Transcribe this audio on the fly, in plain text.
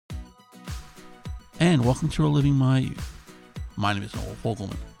and welcome to Reliving My Youth. My name is Noel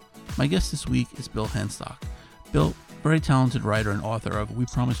Fogelman. My guest this week is Bill Hanstock. Bill, very talented writer and author of We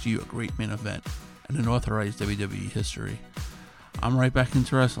Promised You a Great Main Event, an unauthorized WWE history. I'm right back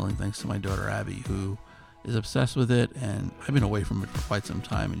into wrestling thanks to my daughter Abby, who is obsessed with it, and I've been away from it for quite some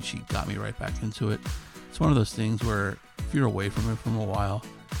time, and she got me right back into it. It's one of those things where if you're away from it from a while,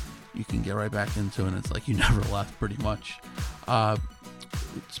 you can get right back into it, and it's like you never left, pretty much.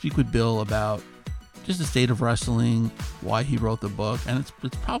 Speak with Bill about just the state of wrestling, why he wrote the book, and it's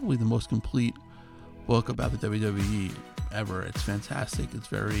probably the most complete book about the WWE ever. It's fantastic. It's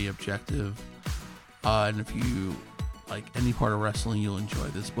very objective, and if you like any part of wrestling, you'll enjoy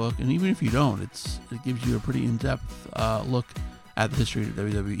this book. And even if you don't, it gives you a pretty in-depth look at the history of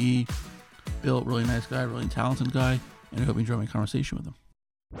WWE. Bill, really nice guy, really talented guy, and I hope you enjoy my conversation with him.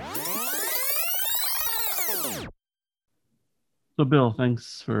 So, Bill,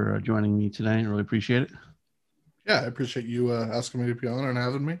 thanks for joining me today. I really appreciate it. Yeah, I appreciate you asking me to be on and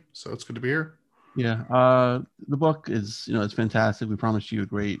having me. So it's good to be here. Yeah, the book is, it's fantastic. We promised you a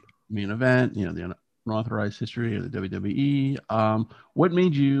great main event, the unauthorized history of the WWE. What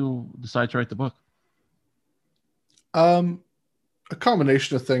made you decide to write the book? A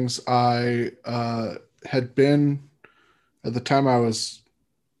combination of things. I had been, at the time I was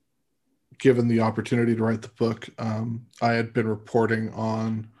given the opportunity to write the book, I had been reporting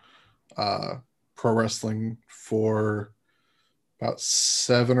on pro wrestling for about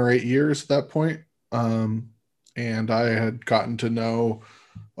 7 or 8 years at that point. And I had gotten to know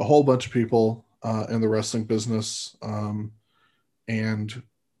a whole bunch of people in the wrestling business, and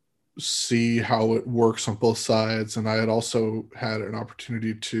see how it works on both sides. And I had also had an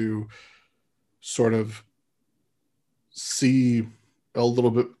opportunity to sort of see a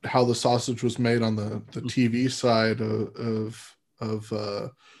little bit how the sausage was made on the TV side of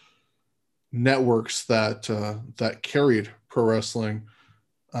networks that carried pro wrestling.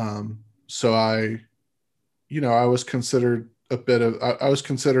 So I was considered I was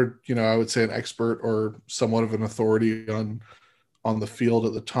considered, I would say, an expert or somewhat of an authority on the field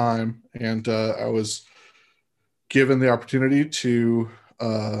at the time. And I was given the opportunity to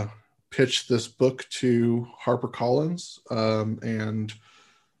pitch this book to HarperCollins. And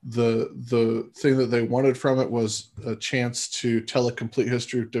the thing that they wanted from it was a chance to tell a complete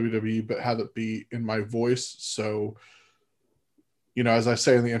history of WWE, but have it be in my voice. So, as I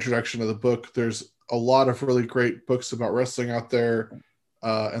say in the introduction of the book, there's a lot of really great books about wrestling out there.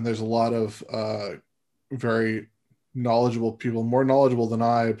 And there's a lot of very knowledgeable people, more knowledgeable than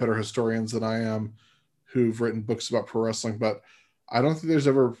I, better historians than I am, who've written books about pro wrestling. But I don't think there's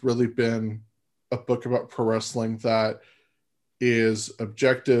ever really been a book about pro wrestling that is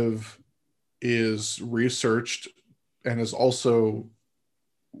objective, is researched, and is also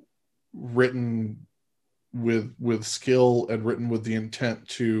written with skill and written with the intent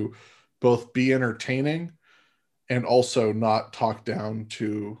to both be entertaining and also not talk down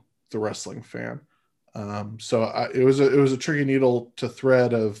to the wrestling fan. It was a tricky needle to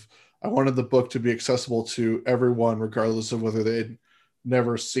thread. I wanted the book to be accessible to everyone, regardless of whether they'd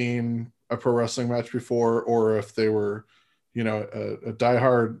never seen a pro wrestling match before, or if they were, a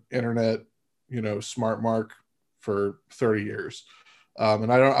diehard internet, smart mark for 30 years.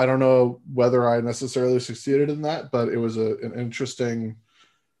 And I don't know whether I necessarily succeeded in that, but it was an interesting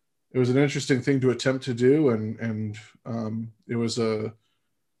thing to attempt to do. And it was a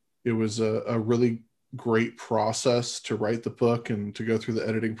really great process to write the book and to go through the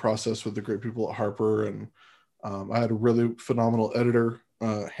editing process with the great people at Harper. And I had a really phenomenal editor,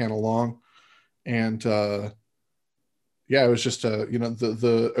 Hannah Long. And it was just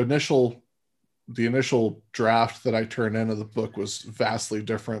the initial draft that I turned into the book was vastly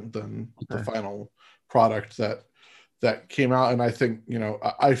different than the final product that came out. And I think,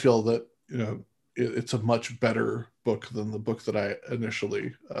 I feel that, it's a much better book than the book that I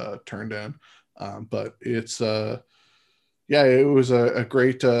initially turned in. But it's it was a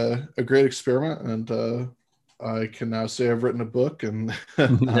great experiment, and I can now say I've written a book, and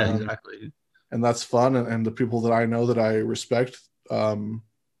Yeah, exactly. And that's fun. And the people that I know that I respect,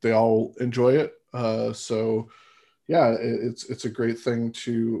 they all enjoy it. So yeah, it's a great thing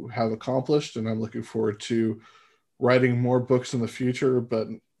to have accomplished, and I'm looking forward to writing more books in the future, but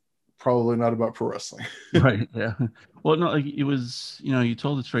probably not about pro wrestling. Right. Yeah. Well, no, like it was, you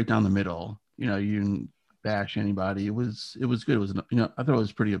told it straight down the middle. You didn't bash anybody. It was good. It was, I thought it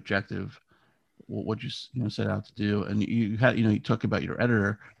was pretty objective what you set out to do. And you had, you talk about your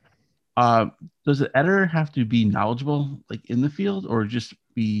editor. Does the editor have to be knowledgeable, like in the field, or just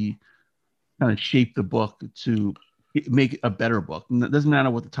be kind of shape the book to make a better book. And it doesn't matter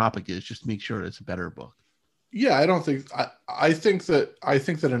what the topic is, just make sure it's a better book. Yeah, I don't think I think that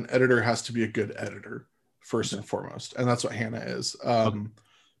an editor has to be a good editor first Okay. and foremost, and that's what Hannah is. Okay.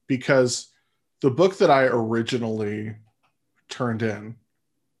 Because the book that I originally turned in,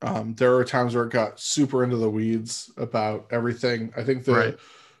 there were times where it got super into the weeds about everything. I think Right.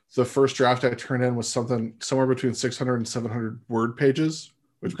 the first draft I turned in was something somewhere between 600 and 700 word pages,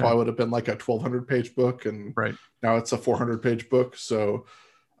 which Okay. probably would have been like a 1200 page book, and Right. now it's a 400 page book. So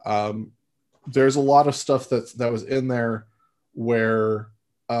um, there's a lot of stuff that was in there where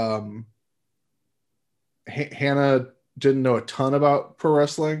um, Hannah didn't know a ton about pro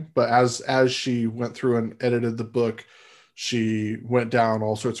wrestling, but as she went through and edited the book, she went down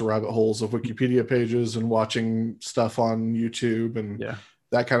all sorts of rabbit holes of Wikipedia pages and watching stuff on YouTube and Yeah.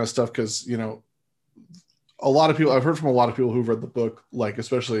 that kind of stuff. Because a lot of people, I've heard from a lot of people who've read the book, like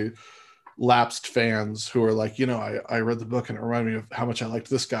especially lapsed fans who are like, I read the book and it reminded me of how much I liked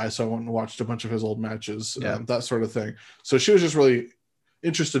this guy, so I went and watched a bunch of his old matches, Yeah. that sort of thing. So she was just really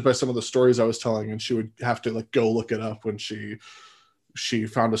interested by some of the stories I was telling, and she would have to like go look it up when she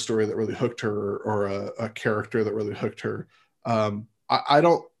found a story that really hooked her, or a character that really hooked her. I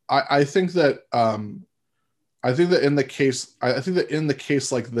don't. I think that I think that in the case, I think that in the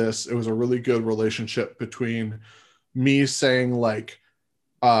case like this, it was a really good relationship between me saying like,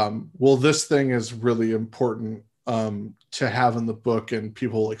 well, this thing is really important to have in the book, and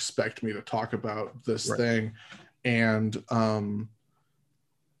people expect me to talk about this Right. thing, and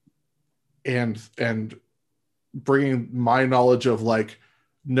and bringing my knowledge of like,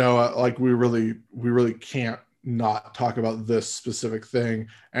 no, like we really can't not talk about this specific thing,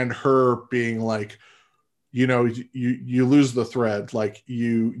 and her being like, you lose the thread, like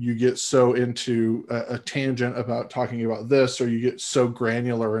you get so into a tangent about talking about this, or you get so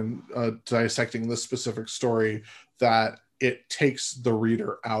granular and dissecting this specific story that it takes the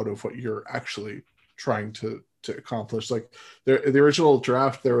reader out of what you're actually trying to accomplish. Like the original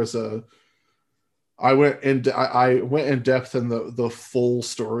draft, there was a I went in depth in the full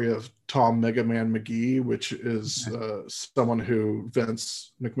story of Tom Mega Man McGee, which is someone who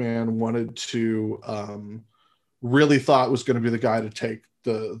Vince McMahon wanted to really thought was going to be the guy to take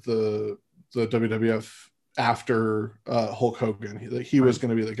the WWF after Hulk Hogan. He Right. was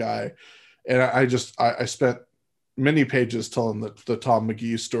going to be the guy, and I spent many pages telling the Tom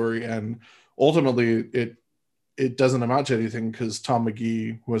McGee story, and ultimately it doesn't amount to anything because Tom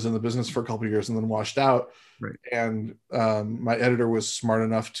McGee was in the business for a couple of years and then washed out. Right. And my editor was smart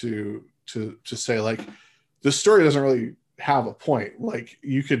enough to say like, this story doesn't really have a point. Like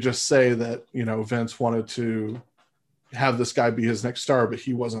you could just say that Vince wanted to have this guy be his next star, but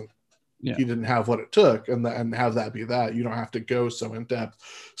he wasn't. Yeah. He didn't have what it took, and have that be that. You don't have to go so in depth.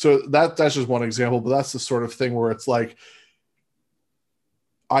 So that's just one example, but that's the sort of thing where it's like,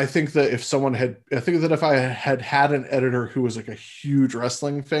 I think that if I had an editor who was like a huge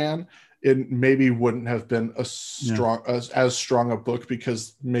wrestling fan, it maybe wouldn't have been Yeah. as strong a book,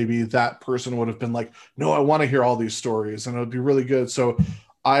 because maybe that person would have been like, no, I want to hear all these stories and it would be really good. So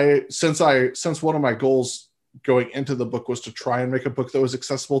since one of my goals going into the book was to try and make a book that was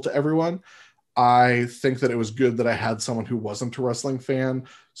accessible to everyone, I think that it was good that I had someone who wasn't a wrestling fan,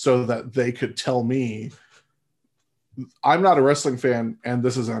 so that they could tell me, I'm not a wrestling fan and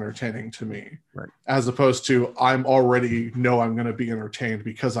this is entertaining to me, Right. as opposed to I'm already know I'm going to be entertained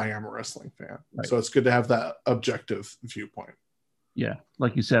because I am a wrestling fan. Right. So it's good to have that objective viewpoint. Yeah.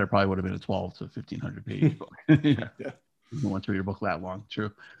 Like you said, it probably would have been a 12 to 1500 page book. Yeah. Yeah. You don't want to read a book that long.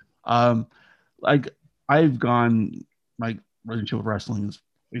 True. Like I've gone, my relationship with wrestling is,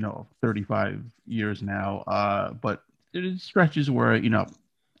 35 years now. But it stretches where,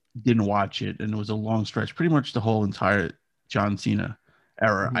 didn't watch it, and it was a long stretch. Pretty much the whole entire John Cena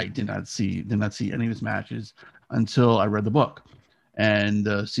era, Mm-hmm. I did not see any of his matches until I read the book, and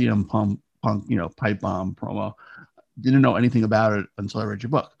CM Punk, pipe bomb promo. Didn't know anything about it until I read your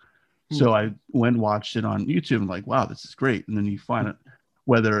book. So I went and watched it on YouTube and like, wow, this is great. And then you find it,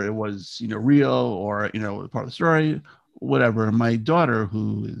 whether it was, real or, part of the story, whatever. My daughter,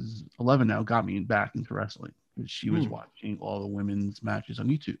 who is 11 now, got me back into wrestling. She was watching all the women's matches on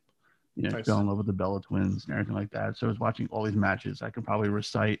YouTube. Nice. Fell in love with the Bella Twins and everything like that. So I was watching all these matches. I could probably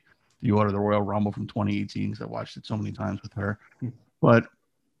recite the order of the Royal Rumble from 2018 because I watched it so many times with her. But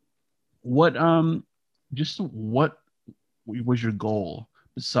what what was your goal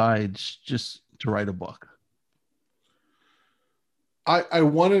besides just to write a book? I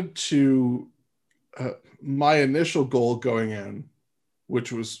wanted to, my initial goal going in,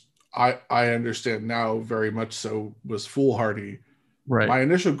 which was, I understand now very much so, was foolhardy. Right. My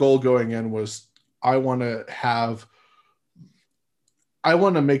initial goal going in was, I want to have I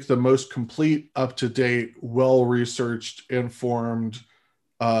want to make the most complete, up to date, well researched, informed,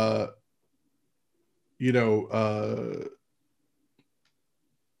 uh, you know,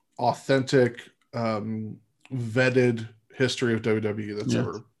 authentic, vetted history of WWE that's Yes.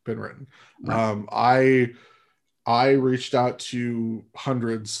 ever been written. Right. I reached out to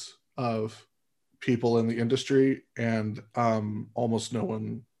hundreds of people in the industry, and almost no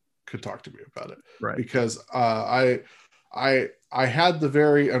one could talk to me about it Right. because I had the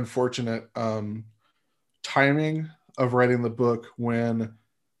very unfortunate timing of writing the book when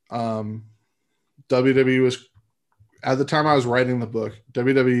um, WWE was, at the time I was writing the book,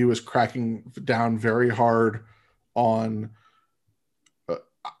 WWE was cracking down very hard on.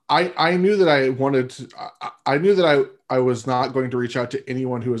 I knew that I wanted to. I knew that I was not going to reach out to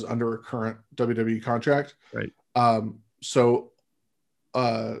anyone who was under a current WWE contract. Right. So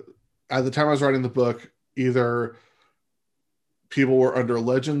at the time I was writing the book, either people were under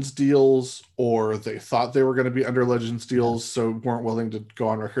Legends deals or they thought they were going to be under Legends deals, so weren't willing to go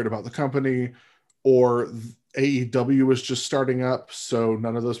on record about the company, or AEW was just starting up, so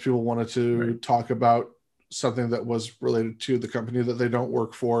none of those people wanted to talk about something that was related to the company that they don't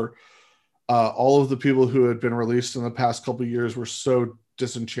work for. All of the people who had been released in the past couple of years were so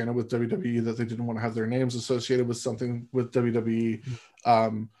disenchanted with WWE that they didn't want to have their names associated with something with WWE.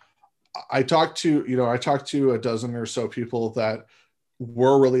 I talked to a dozen or so people that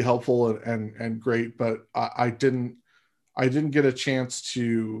were really helpful and great, but I didn't get a chance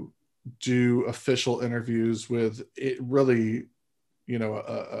to do official interviews with it really,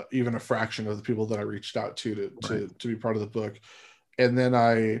 even a fraction of the people that I reached out to be part of the book. And then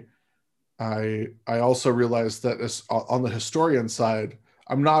I also realized that on the historian side,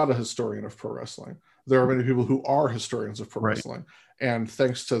 I'm not a historian of pro wrestling. There are many people who are historians of pro wrestling, and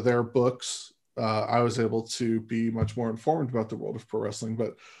thanks to their books, I was able to be much more informed about the world of pro wrestling.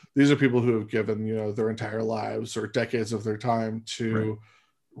 But these are people who have given their entire lives or decades of their time to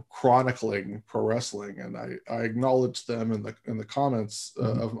chronicling pro wrestling, and I acknowledge them in the comments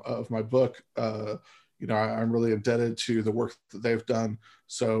of my book. I'm really indebted to the work that they've done.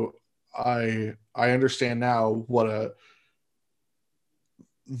 So I understand now what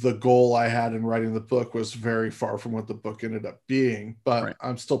the goal I had in writing the book was very far from what the book ended up being, but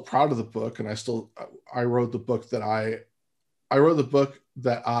I'm still proud of the book. And I wrote the book that I wrote the book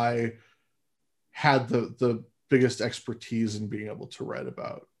that I had the biggest expertise in being able to write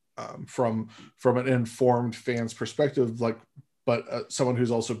about, from an informed fan's perspective, but someone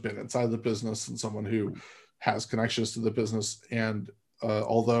who's also been inside the business and someone who has connections to the business. And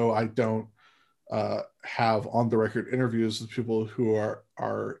although I don't have on the record interviews with people who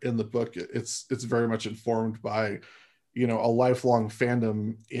are in the book, it's very much informed by a lifelong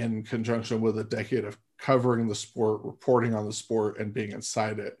fandom in conjunction with a decade of covering the sport, reporting on the sport, and being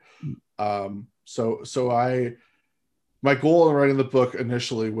inside it. My goal in writing the book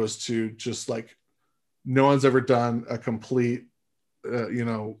initially was to just no one's ever done a complete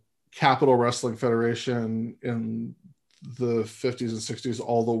Capital Wrestling Federation in the 50s and 60s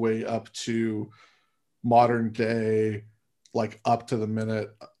all the way up to modern day, up to the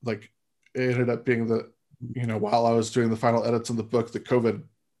minute. It ended up being while I was doing the final edits in the book, the COVID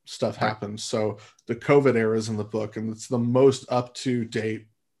stuff happened. So the COVID era is in the book, and it's the most up to date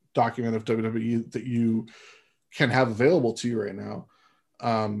document of WWE that you can have available to you right now.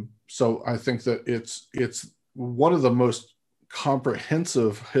 So I think that it's one of the most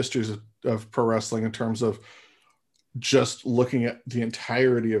comprehensive histories of pro wrestling in terms of just looking at the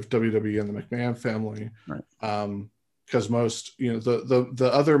entirety of WWE and the McMahon family. Because most, the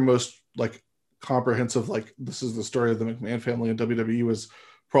other most comprehensive, this is the story of the McMahon family in WWE, was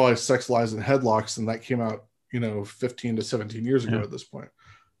probably Sex, Lies, and Headlocks, and that came out 15 to 17 years ago at this point.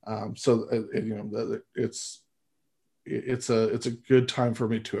 So it's a good time for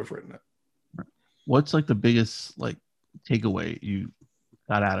me to have written it. What's the biggest takeaway you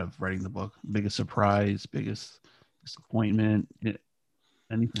got out of writing the book? Biggest surprise, biggest disappointment,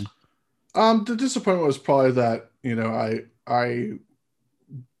 anything? The disappointment was probably that I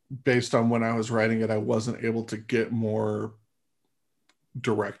based on when I was writing it, I wasn't able to get more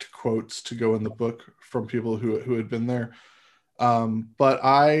direct quotes to go in the book from people who had been there. But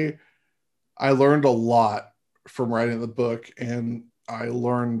I learned a lot from writing the book, and I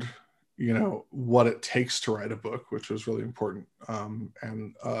learned what it takes to write a book, which was really important.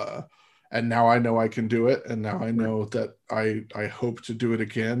 And now I know I can do it, and now I know that I hope to do it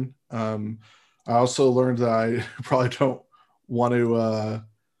again. I also learned that I probably don't want to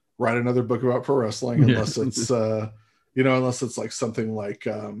write another book about pro wrestling unless it's unless it's something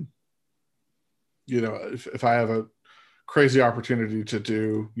if I have a crazy opportunity to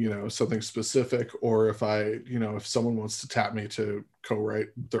do, something specific, or if if someone wants to tap me to co-write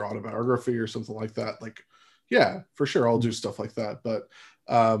their autobiography or something like that, like, yeah, for sure, I'll do stuff like that. But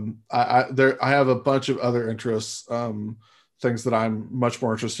I have a bunch of other interests, things that I'm much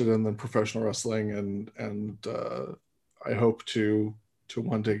more interested in than professional wrestling, and I hope to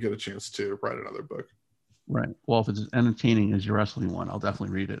one day get a chance to write another book. Right. Well, if it's as entertaining as your wrestling one, I'll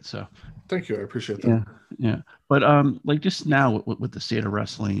definitely read it. So thank you. I appreciate that. Yeah. Yeah. But like just now with the state of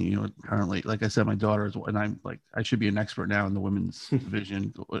wrestling, currently, like I said, my daughter is, and I'm like, I should be an expert now in the women's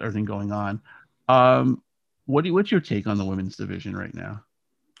division, everything going on. What's your take on the women's division right now?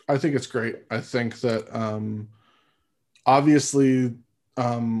 I think it's great. I think that obviously,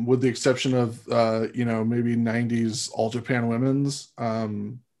 with the exception of maybe 90s All Japan Women's,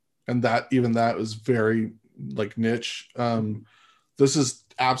 and that was very like niche. This is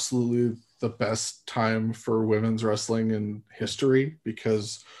absolutely the best time for women's wrestling in history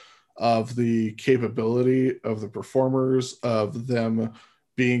because of the capability of the performers, of them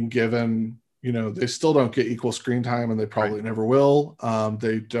being given, they still don't get equal screen time, and they probably never will.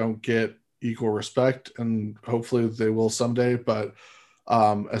 They don't get equal respect, and hopefully they will someday. But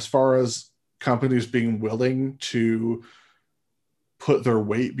as far as companies being willing to put their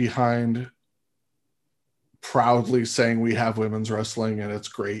weight behind proudly saying we have women's wrestling and it's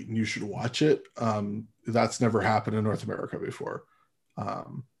great and you should watch it, that's never happened in North America before.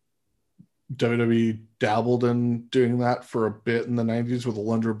 WWE dabbled in doing that for a bit in the 90s with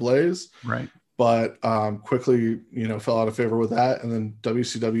Alundra Blaze, right? But quickly, fell out of favor with that. And then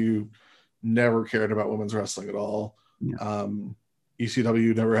WCW never cared about women's wrestling at all. Yeah.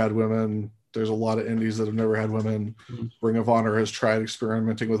 ECW never had women. There's a lot of indies that have never had women. Mm-hmm. Ring of Honor has tried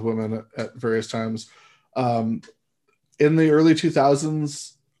experimenting with women at various times. In the early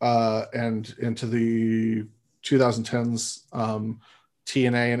 2000s and into the 2010s,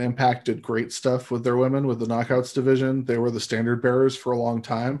 TNA and Impact did great stuff with their women, with the Knockouts division. They were the standard bearers for a long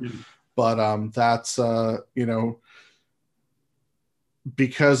time. Mm-hmm. But that's,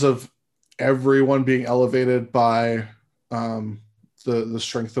 because of everyone being elevated by the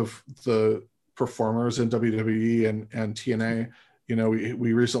strength of the performers in WWE and TNA.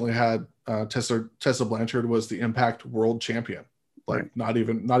 We recently had Tessa Blanchard was the Impact World Champion, like right. not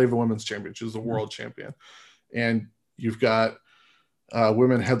even women's champion. She was the world champion. And you've got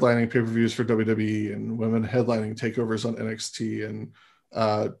women headlining pay-per-views for WWE and women headlining takeovers on NXT. And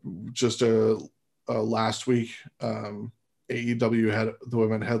just last week, AEW had the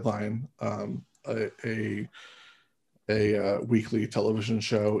women headline a weekly television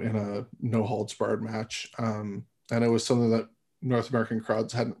show in a no holds barred match. And it was something that North American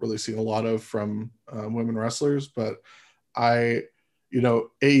crowds hadn't really seen a lot of from women wrestlers, but AEW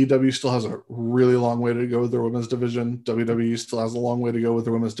still has a really long way to go with their women's division. WWE still has a long way to go with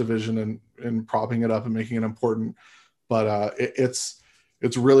their women's division and propping it up and making it important. But it's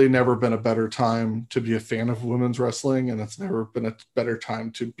really never been a better time to be a fan of women's wrestling, and it's never been a better time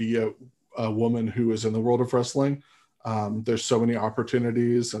to be a woman who is in the world of wrestling. There's so many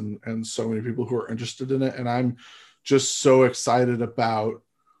opportunities and so many people who are interested in it. And I'm just so excited about,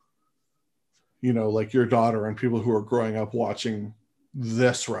 like your daughter and people who are growing up watching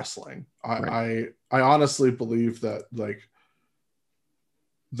this wrestling. Right. I honestly believe that like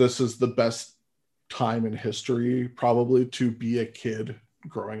this is the best time in history probably to be a kid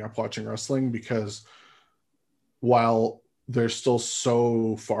growing up watching wrestling, because while there's still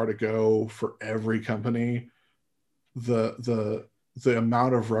so far to go for every company, the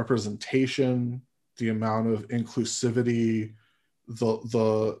amount of representation, the amount of inclusivity,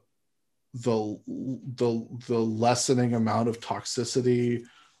 the lessening amount of toxicity,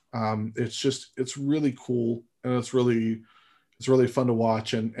 it's really cool, and it's really fun to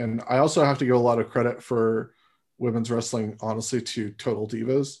watch. And I also have to give a lot of credit for women's wrestling, honestly, to Total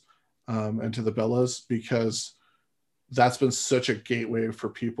Divas and to the Bellas, because that's been such a gateway for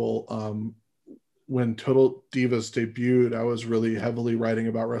people. When Total Divas debuted, I was really heavily writing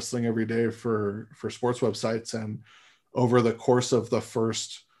about wrestling every day for sports websites. And over the course of the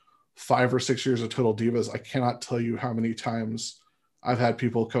first 5 or 6 years of Total Divas, I cannot tell you how many times I've had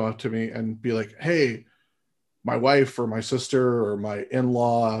people come up to me and be like, hey, my wife or my sister or my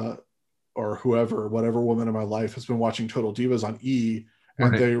in-law or whoever, whatever woman in my life has been watching Total Divas on E,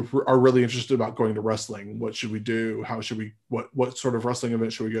 and they are really interested about going to wrestling. What should we do? How should we, what sort of wrestling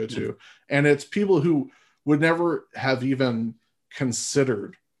event should we go to? And it's people who would never have even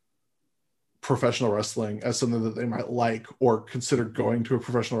considered professional wrestling as something that they might like, or considered going to a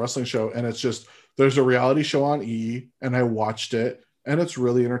professional wrestling show. And it's just, there's a reality show on E, and I watched it, and it's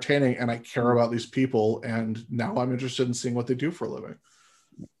really entertaining, and I care about these people, and now I'm interested in seeing what they do for a living.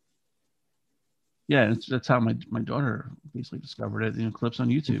 Yeah, that's how my daughter basically discovered it. Clips on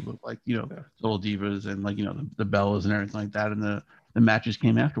YouTube of like Total Divas and like the Bellas and everything like that, and the matches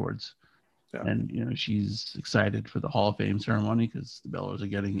came afterwards. Yeah. And she's excited for the Hall of Fame ceremony because the Bellas are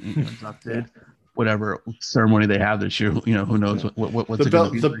getting inducted. Whatever ceremony they have this year, who knows what's it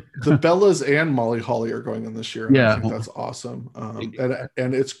going to be like. The Bellas and Molly Holly are going in this year, and I think that's awesome.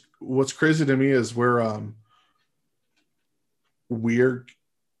 And it's what's crazy to me is we're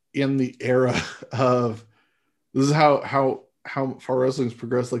in the era of, this is how far wrestling's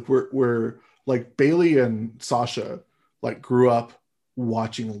progressed. Like we're like Bailey and Sasha like grew up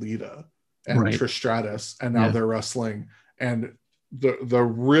watching Lita and Trish Stratus, and now they're wrestling. And the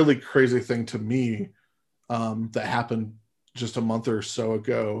really crazy thing to me that happened just a month or so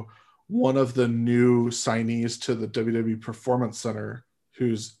ago, one of the new signees to the WWE Performance Center,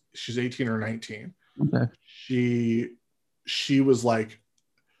 she's 18 or 19. Okay. She was like,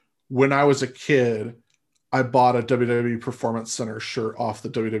 when I was a kid, I bought a WWE Performance Center shirt off the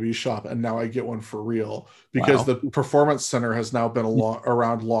WWE shop, and now I get one for real because the Performance Center has now been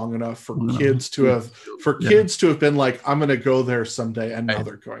around long enough for kids to have been like, I'm going to go there someday, and now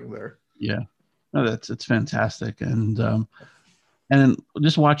they're going there. Yeah, no, it's fantastic, and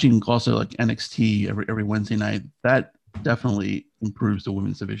just watching also like NXT every Wednesday night, that definitely improves the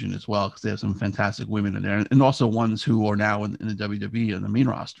women's division as well because they have some fantastic women in there, and also ones who are now in the WWE and the main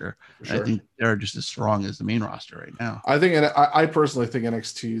roster. Sure. I think they're just as strong as the main roster right now. I personally think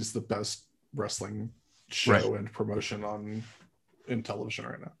NXT is the best wrestling show and promotion in television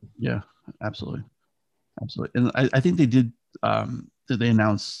right now. Yeah, absolutely. And I think they did. They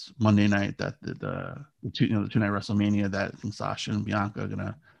announced Monday night that the two-night WrestleMania, that I think Sasha and Bianca are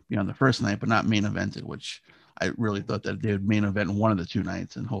gonna be on the first night, but not main evented, which I really thought that they would main event one of the two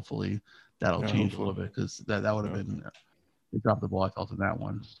nights, and hopefully that'll change a little bit because that would have been they dropped the ball, I felt, in that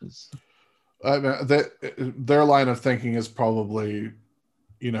one. I mean, their line of thinking is probably,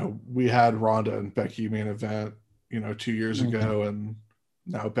 we had Ronda and Becky main event, 2 years ago, and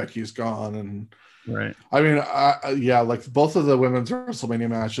now Becky's gone, and I mean, like both of the women's WrestleMania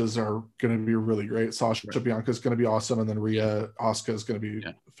matches are going to be really great. Sasha Bianca is going to be awesome, and then Rhea Asuka is going to be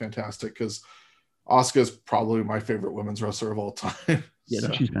fantastic because Asuka is probably my favorite women's wrestler of all time. Yeah,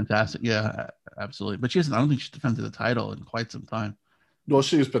 so. She's fantastic. Yeah, absolutely. But I don't think she's defended the title in quite some time. Well,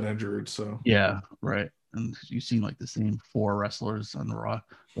 she's been injured, so. Yeah, right. And you've seen like the same 4 wrestlers on the Raw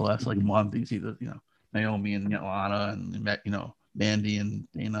the last like month. You see Naomi and Lana and Mandy and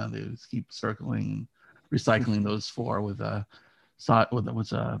Dana. They just keep circling, recycling those 4 with beyond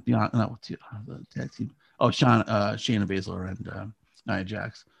the tag team. Oh, Shayna Baszler and Nia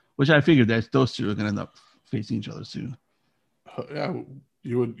Jax. Which I figured that those two are going to end up facing each other soon. Yeah,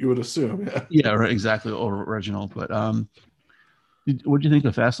 you would assume. Yeah. Yeah, right, exactly. Or Reginald. But what do you think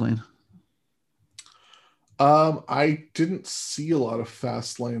of Fastlane? I didn't see a lot of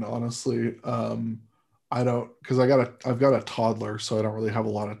Fastlane, honestly. I don't, because I've got a toddler, so I don't really have a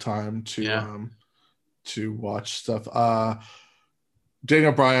lot of time to watch stuff.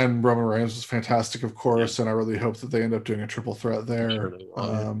 Daniel Bryan, Roman Reigns was fantastic, of course, and I really hope that they end up doing a triple threat there. Sure,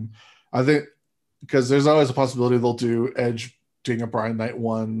 I think because there's always a possibility they'll do Edge Daniel Bryan night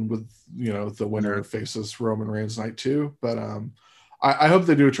 1 with the winner faces Roman Reigns night 2. But I hope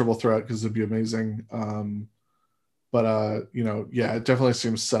they do a triple threat because it'd be amazing. It definitely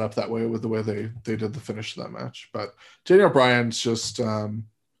seems set up that way with the way they did the finish of that match. But Daniel Bryan's just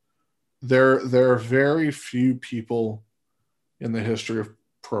there are very few people in the history of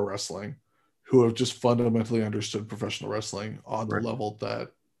pro wrestling who have just fundamentally understood professional wrestling on the level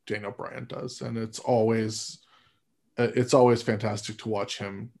that Daniel Bryan does. And it's always fantastic to watch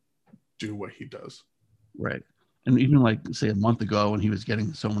him do what he does. Right. And even like say a month ago when he was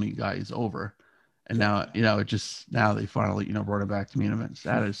getting so many guys over, and now, now they finally, brought it back to main event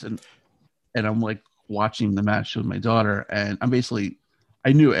status. And I'm like watching the match with my daughter, and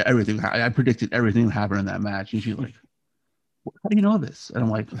I knew everything. I predicted everything that happened in that match. And she's like, how do you know this? And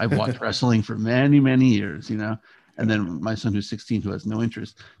I'm like, I've watched wrestling for many, many years, And then my son, who's 16, who has no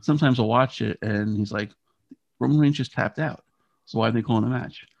interest, sometimes I'll watch it and he's like, Roman Reigns just tapped out. So why are they calling the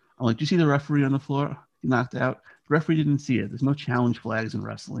match? I'm like, do you see the referee on the floor? He knocked out. The referee didn't see it. There's no challenge flags in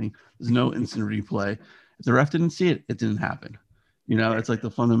wrestling. There's no instant replay. If the ref didn't see it, it didn't happen. It's like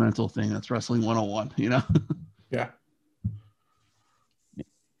the fundamental thing. That's wrestling 101, Yeah.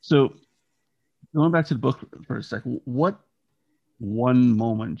 So going back to the book for a second, what one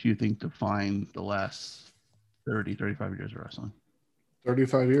moment do you think defined the last 30, 35 years of wrestling?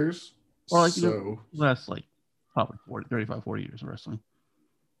 35 years? Or last Probably 40, 35, 40 years of wrestling.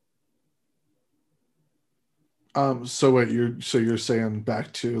 So wait, you're saying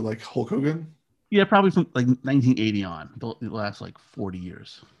back to like Hulk Hogan? Yeah, probably from like 1980 on, the last like 40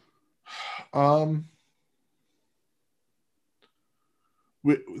 years. Um,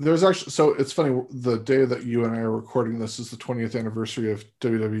 there's actually, so it's funny. The day that you and I are recording this is the 20th anniversary of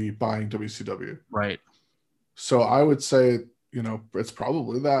WWE buying WCW. Right. So I would say, it's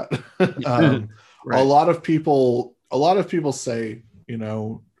probably that. A Right. lot of people say,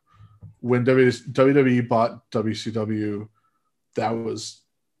 when WWE bought WCW, that was,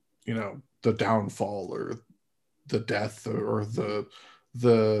 the downfall or the death or the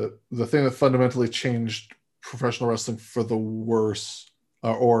thing that fundamentally changed professional wrestling for the worse,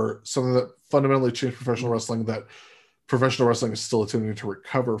 or something that fundamentally changed professional wrestling that professional wrestling is still attempting to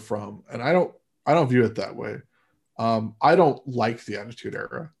recover from. And I don't view it that way. I don't like the Attitude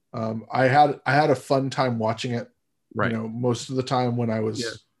Era. I had a fun time watching it, Right. most of the time when I Yeah.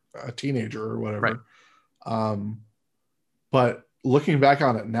 was a teenager or Right. whatever. Um, but looking back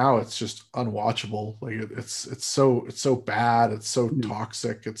on it now, it's just unwatchable. Like it's so bad. It's so Mhm.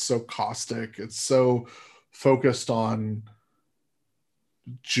 toxic. It's so caustic. It's so focused on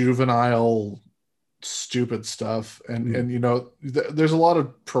juvenile stupid stuff. and Mhm. and there's a lot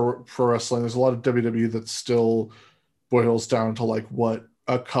of pro wrestling, there's a lot of WWE that still boils down to like what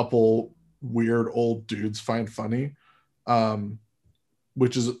a couple weird old dudes find funny, um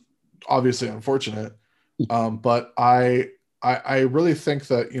which is obviously unfortunate. But I really think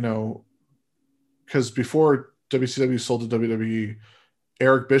that, because before WCW sold to WWE,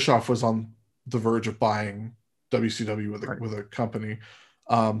 Eric Bischoff was on the verge of buying WCW with a Right. with a company,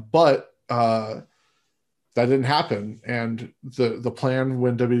 but that didn't happen. And the plan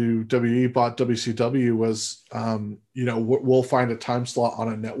when WWE bought WCW was, we'll find a time slot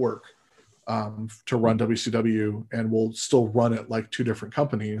on a network, to run WCW, and we'll still run it like two different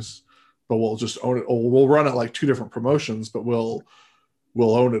companies, but we'll just own it. Or we'll run it like two different promotions, but we'll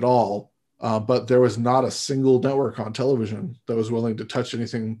own it all. But there was not a single network on television that was willing to touch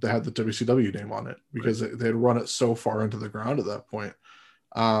anything that had the WCW name on it, Right. because they'd run it so far into the ground at that point.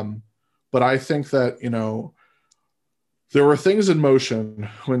 Um, but I think that, there were things in motion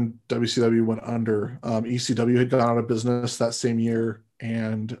when WCW went under. ECW had gone out of business that same year,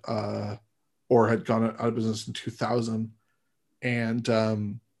 and or had gone out of business in 2000.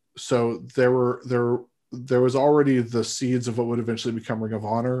 And so there was already the seeds of what would eventually become Ring of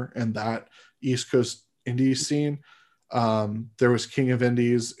Honor and that East Coast indie scene. There was King of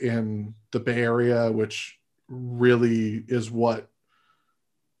Indies in the Bay Area, which really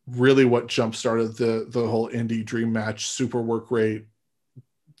what jump started the whole indie dream match super work rate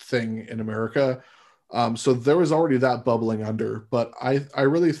thing in America. So there was already that bubbling under, but I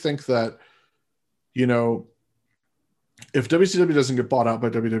really think that, you know if WCW doesn't get bought out by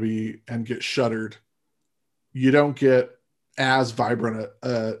WWE and get shuttered, you don't get as vibrant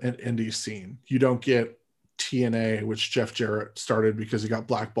an indie scene. You don't get TNA, which Jeff Jarrett started because he got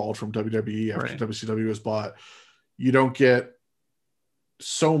blackballed from WWE after Right. WCW was bought. You don't get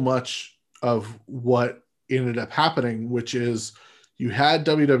so much of what ended up happening, which is you had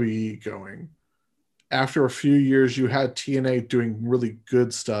WWE going. After a few years, you had TNA doing really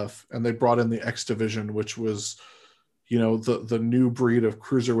good stuff, and they brought in the X Division, which was, the new breed of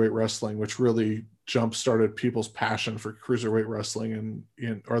cruiserweight wrestling, which really jump started people's passion for cruiserweight wrestling,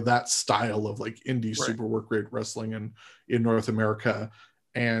 and or that style of like indie Right. super work rate wrestling in North America.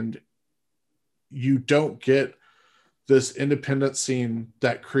 And you don't get this independent scene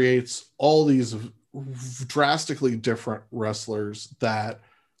that creates all these drastically different wrestlers, that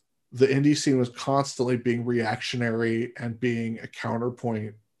the indie scene was constantly being reactionary and being a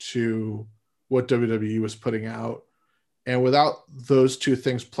counterpoint to what WWE was putting out. And without those two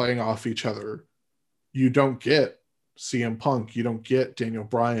things playing off each other, you don't get CM Punk, you don't get Daniel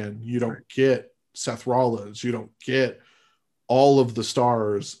Bryan, you Right. don't get Seth Rollins, you don't get all of the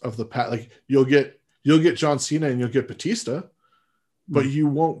stars of the past. Like you'll get John Cena and you'll get Batista, but Mm. you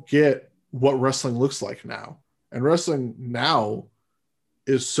won't get what wrestling looks like now. And wrestling now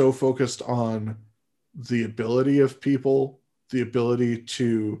is so focused on the ability of people, the ability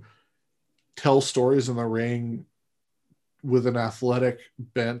to tell stories in the ring with an athletic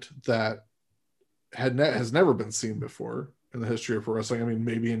bent that has never been seen before in the history of pro wrestling. I mean,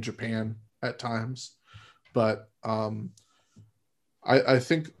 maybe in Japan at times, but I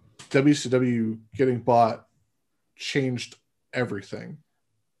think WCW getting bought changed everything,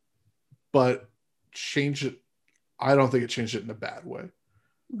 but change it. I don't think it changed it in a bad way.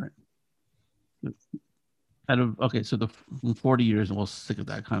 Right. So from 40 years, and we'll stick with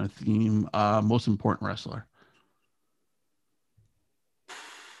that kind of theme. Most important wrestler.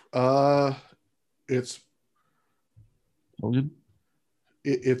 Uh, it's Hogan?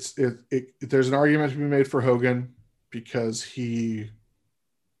 There's an argument to be made for Hogan because he,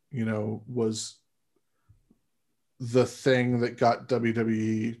 was the thing that got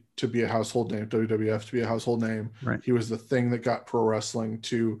WWE to be a household name, WWF to be a household name. Right. He was the thing that got pro wrestling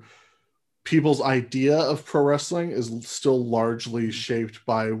to people's idea of pro wrestling is still largely shaped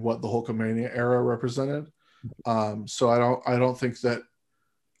by what the Hulkamania era represented. So I don't think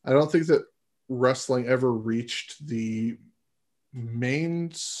that wrestling ever reached the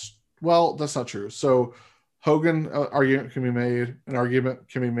main. Well, that's not true. So Hogan argument can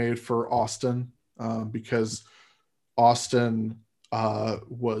be made for Austin because Austin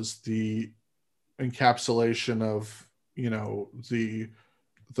was the encapsulation of the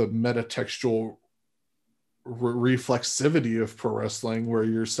metatextual reflexivity of pro wrestling, where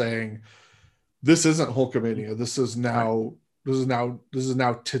you're saying this isn't Hulkamania. This is now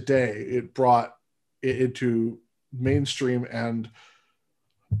today. It brought it into mainstream, and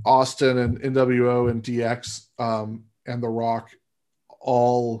Austin and NWO and DX and The Rock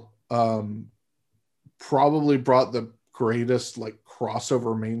all probably brought the greatest like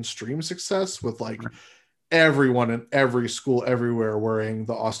crossover mainstream success with like everyone in every school everywhere wearing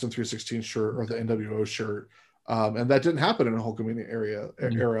the Austin 316 shirt or the NWO shirt. And that didn't happen in a Hulkamania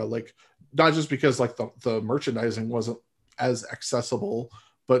era. Like, not just because like the merchandising wasn't as accessible,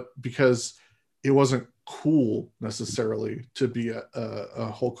 but because it wasn't cool necessarily to be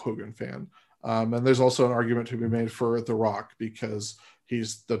a Hulk Hogan fan. And there's also an argument to be made for The Rock because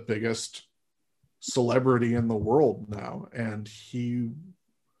he's the biggest celebrity in the world now, and he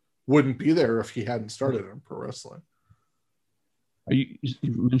wouldn't be there if he hadn't started in pro wrestling. You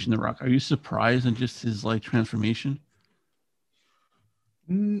mentioned The Rock. Are you surprised in just his like transformation?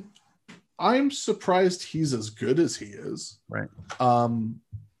 I'm surprised he's as good as he is. Right.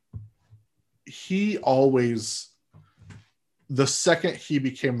 He always, the second he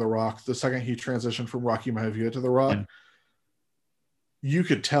became The Rock, the second he transitioned from Rocky Maivia to The Rock, you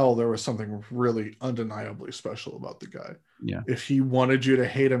could tell there was something really undeniably special about the guy. Yeah. If he wanted you to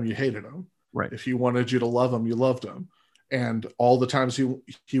hate him, you hated him. Right. If he wanted you to love him, you loved him. And all the times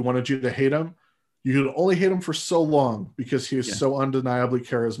he wanted you to hate him, you could only hate him for so long because he is so undeniably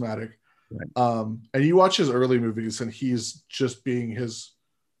charismatic. Right. And you watch his early movies and he's just being his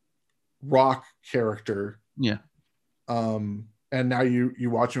Rock character. Yeah. And now you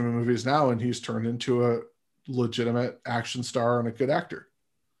watch him in movies now and he's turned into a legitimate action star and a good actor.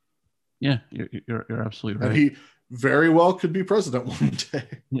 Yeah, you're absolutely right. And he very well could be president one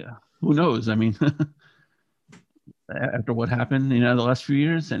day. Yeah. Who knows? I mean, after what happened, the last few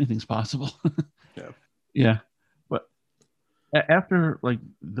years, anything's possible. Yeah. Yeah. But after like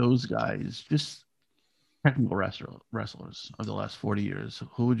those guys, just technical wrestlers of the last 40 years,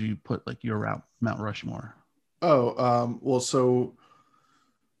 who would you put like your Mount Rushmore? Well, so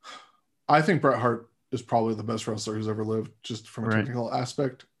I think Bret Hart is probably the best wrestler who's ever lived, just from a technical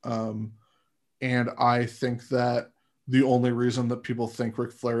aspect. And I think that the only reason that people think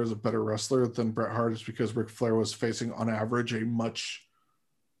Ric Flair is a better wrestler than Bret Hart is because Ric Flair was facing, on average, a much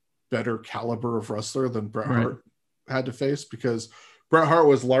better caliber of wrestler than Bret Hart had to face, because Bret Hart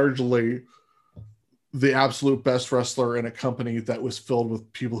was largely the absolute best wrestler in a company that was filled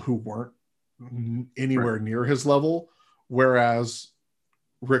with people who weren't anywhere near his level, whereas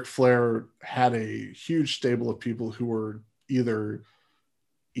Ric Flair had a huge stable of people who were either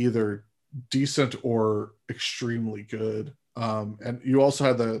decent or extremely good. And you also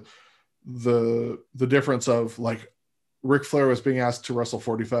had the difference of like Ric Flair was being asked to wrestle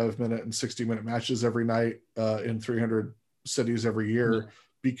 45-minute and 60-minute matches every night in 300 cities every year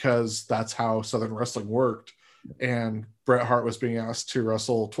because that's how Southern wrestling worked. And Bret Hart was being asked to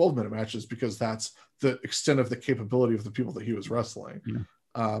wrestle 12-minute matches because that's the extent of the capability of the people that he was wrestling.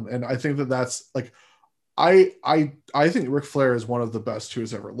 And I think that's like, I think Ric Flair is one of the best who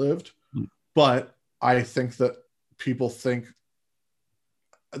has ever lived, but I think that people think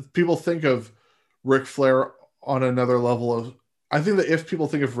of Ric Flair on another level of, I think that if people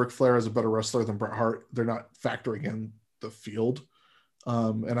think of Ric Flair as a better wrestler than Bret Hart, they're not factoring in the field.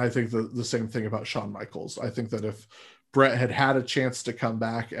 And I think the same thing about Shawn Michaels. I think that if Bret had a chance to come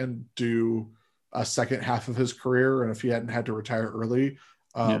back and do a second half of his career, and if he hadn't had to retire early,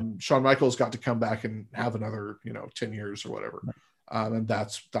 Shawn Michaels got to come back and have another 10 years or whatever. And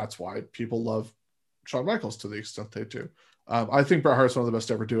that's why people love Shawn Michaels to the extent they do. I think Bret Hart's one of the best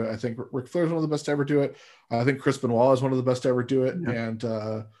to ever do it. I think Ric Flair's one of the best to ever do it. I think Chris Benoit is one of the best to ever do it.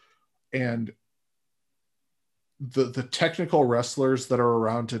 And the technical wrestlers that are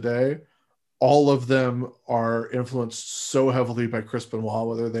around today all of them are influenced so heavily by Chris Benoit,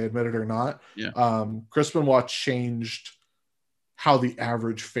 whether they admit it or not. Yeah. Chris Benoit changed how the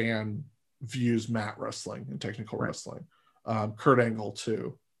average fan views mat wrestling and technical Right. wrestling. Kurt Angle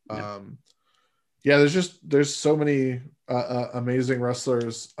too. Yeah. Yeah, there's so many amazing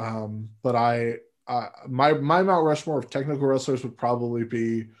wrestlers. But my Mount Rushmore of technical wrestlers would probably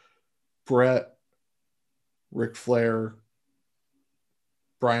be Brett, Ric Flair,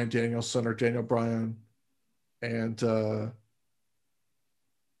 Bryan Danielson or Daniel Bryan, and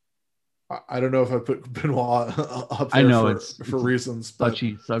I don't know if I put Benoit up I there know for it's reasons, but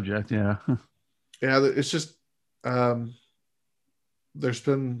touchy subject. Yeah. yeah, it's just there's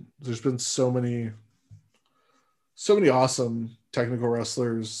been so many awesome technical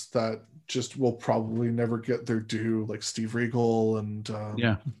wrestlers that just will probably never get their due, like Steve Regal and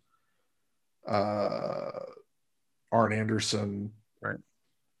Yeah. uh, Arn Anderson. Right.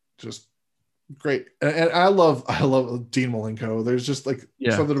 Just great. And I love Dean Malenko. There's just like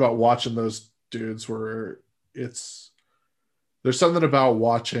Yeah. something about watching those dudes where there's something about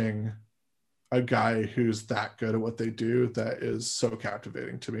watching a guy who's that good at what they do that is so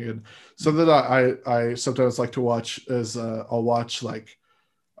captivating to me. And something that I sometimes like to watch is I'll watch like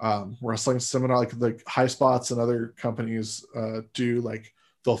wrestling seminar, like High Spots and other companies do, like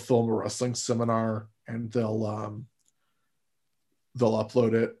they'll film a wrestling seminar and they'll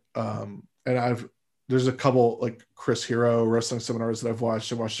upload it. And there's a couple like Chris Hero wrestling seminars that I've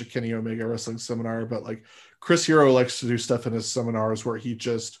watched. I watched a Kenny Omega wrestling seminar, but like Chris Hero likes to do stuff in his seminars where he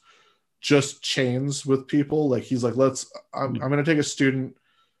just chains with people. Like he's like, I'm going to take a student.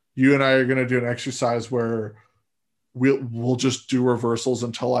 You and I are going to do an exercise where we'll just do reversals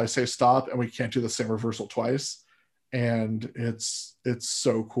until I say stop, and we can't do the same reversal twice. And it's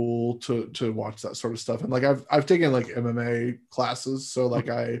so cool to watch that sort of stuff. And like I've taken like MMA classes, so like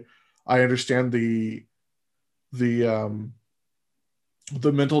I understand the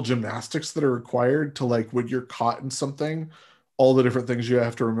mental gymnastics that are required to, like, when you're caught in something, all the different things you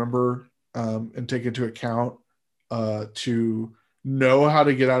have to remember and take into account to know how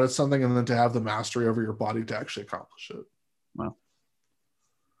to get out of something, and then to have the mastery over your body to actually accomplish it. Wow.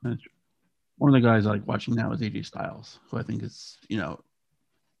 One of the guys I like watching now is AJ Styles, who I think is,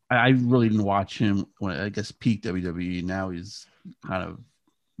 I really didn't watch him when, I guess, peak WWE. Now he's kind of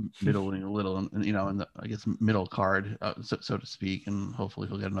middling a little, and in the, I guess, middle card, so to speak, and hopefully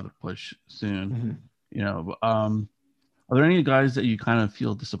he'll get another push soon. But, are there any guys that you kind of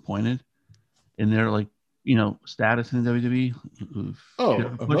feel disappointed in their, like, status in the WWE?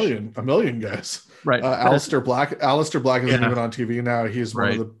 A million guys. Right. Aleister Black isn't even on TV now. He's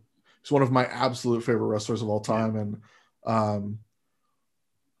right. he's one of my absolute favorite wrestlers of all time. And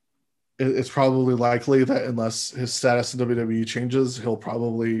it's probably likely that unless his status in WWE changes, he'll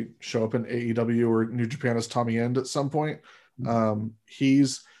probably show up in AEW or New Japan as Tommy End at some point.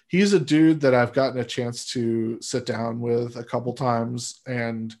 He's a dude that I've gotten a chance to sit down with a couple times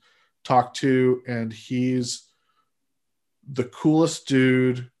and talk to, and he's the coolest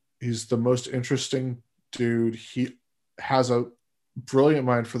dude. He's the most interesting dude. He has a brilliant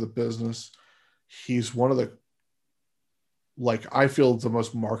mind for the business. He's one of the, like, I feel the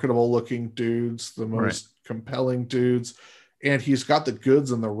most marketable looking dudes, the most compelling dudes. And he's got the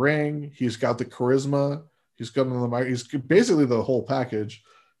goods in the ring. He's got the charisma. He's got on the mic. He's basically the whole package.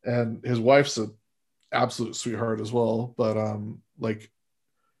 And his wife's an absolute sweetheart as well. But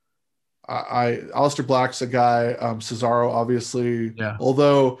Aleister Black's a guy. Cesaro, obviously. Yeah.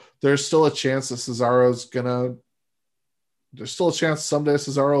 Although there's still a chance that there's still a chance someday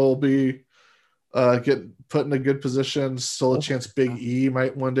Cesaro will be get put in a good position. Still a chance Big E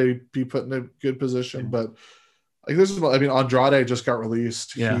might one day be put in a good position. But like Andrade just got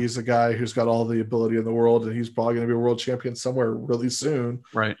released. He's a guy who's got all the ability in the world, and he's probably going to be a world champion somewhere really soon.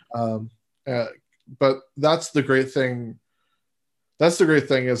 Right. But that's the great thing. That's the great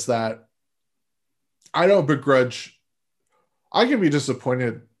thing, is that I don't begrudge. I can be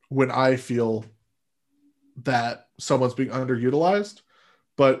disappointed when I feel that someone's being underutilized,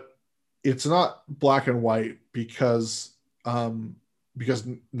 but it's not black and white because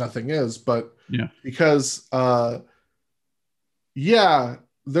nothing is, but because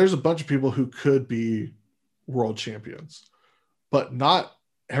there's a bunch of people who could be world champions, but not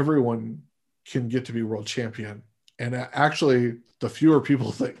everyone can get to be world champion. And actually, the fewer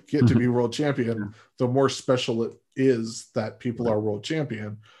people that get to be world champion, the more special it is that people are world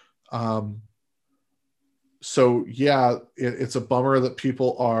champion. So it's a bummer that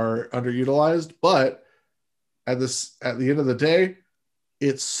people are underutilized, but at the end of the day,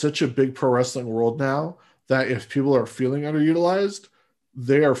 it's such a big pro wrestling world now that if people are feeling underutilized,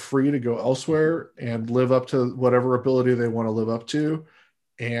 they are free to go elsewhere and live up to whatever ability they want to live up to.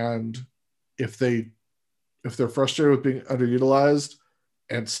 And if they're frustrated with being underutilized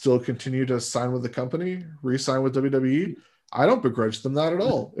and still continue to sign with the company, re-sign with WWE, I don't begrudge them that at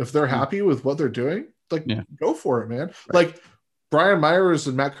all. If they're happy with what they're doing, like, go for it, man. Right. Like Brian Myers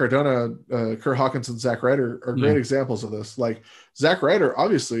and Matt Cardona, Kurt Hawkins and Zack Ryder are great examples of this. Like Zack Ryder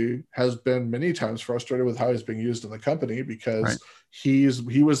obviously has been many times frustrated with how he's being used in the company because he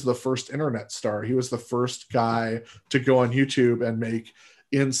was the first internet star. He was the first guy to go on YouTube and make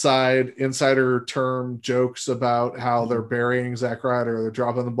insider term jokes about how they're burying Zack Ryder, they're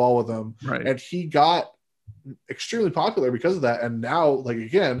dropping the ball with him. Right. And he got extremely popular because of that. And now, like,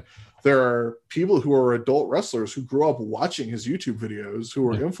 again, there are people who are adult wrestlers who grew up watching his YouTube videos who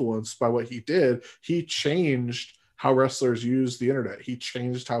were influenced by what he did. He changed how wrestlers use the internet. He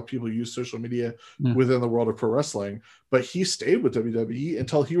changed how people use social media within the world of pro wrestling. But he stayed with WWE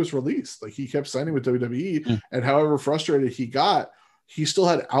until he was released. Like, he kept signing with WWE, and however frustrated he got, he still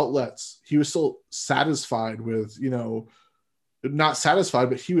had outlets. He was still satisfied with, not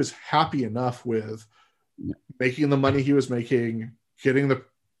satisfied, but he was happy enough with making the money he was making,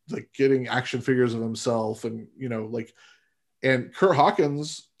 getting action figures of himself. And, and Kurt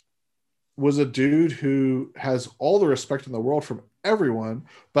Hawkins was a dude who has all the respect in the world from everyone,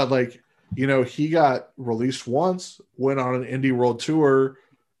 but he got released once, went on an indie world tour,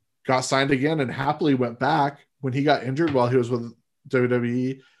 got signed again, and happily went back. When he got injured while he was with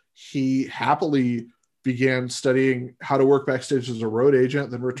WWE, he happily began studying how to work backstage as a road agent,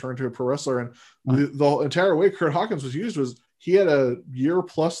 then returned to a pro wrestler. And the entire way Kurt Hawkins was used was he had a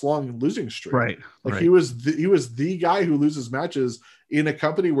year-plus long losing streak. He was the guy who loses matches in a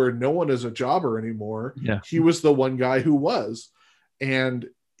company where no one is a jobber anymore. He was the one guy who was, and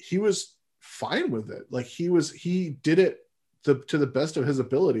he was fine with it. Like, he did it to the best of his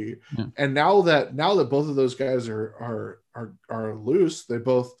ability. And now that both of those guys are loose,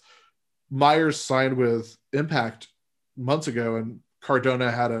 Myers signed with Impact months ago, and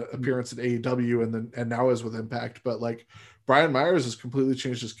Cardona had an appearance at AEW and now is with Impact. But Brian Myers has completely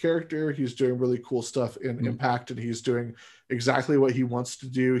changed his character. He's doing really cool stuff in Impact, and he's doing exactly what he wants to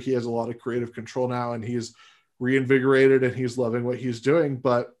do. He has a lot of creative control now, and he's reinvigorated, and he's loving what he's doing.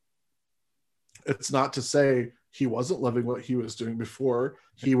 But it's not to say he wasn't loving what he was doing before.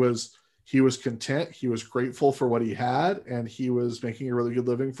 He was content. He was grateful for what he had, and he was making a really good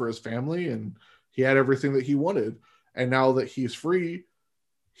living for his family, and he had everything that he wanted. And now that he's free,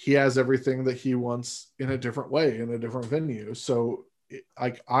 he has everything that he wants in a different way, in a different venue. So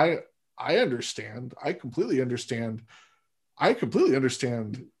I understand. I completely understand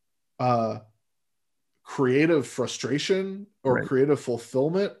creative frustration or creative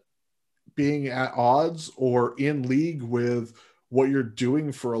fulfillment being at odds or in league with what you're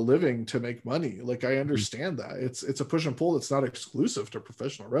doing for a living to make money. I understand that it's a push and pull that's not exclusive to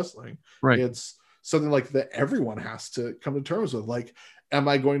professional wrestling. It's something that everyone has to come to terms with. Am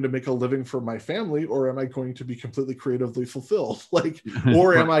I going to make a living for my family, or am I going to be completely creatively fulfilled?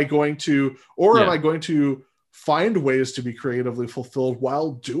 Or am I going to find ways to be creatively fulfilled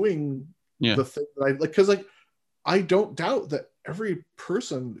while doing the thing that I like? Because I don't doubt that every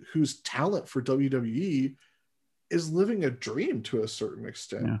person who's talent for WWE is living a dream to a certain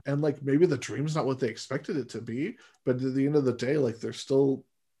extent. And maybe the dream's not what they expected it to be, but at the end of the day, they're still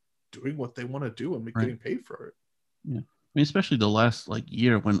doing what they want to do and getting paid for it. I mean, especially the last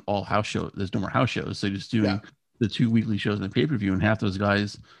year when all house shows, there's no more house shows. So just doing the 2 weekly shows and the pay-per-view, and half those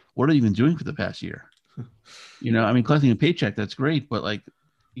guys, what are they even doing for the past year? I mean, collecting a paycheck, that's great. But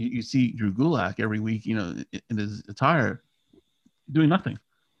you see Drew Gulak every week, in his attire doing nothing.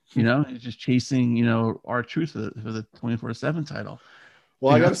 He's just chasing, R-Truth for the 24/7 title.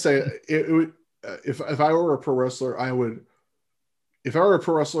 Well, I got to say, it would, if I were a pro wrestler, if I were a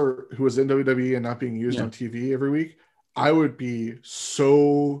pro wrestler who was in WWE and not being used on TV every week, I would be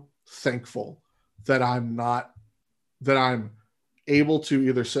so thankful that I'm able to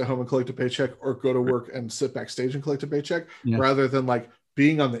either sit home and collect a paycheck or go to work and sit backstage and collect a paycheck rather than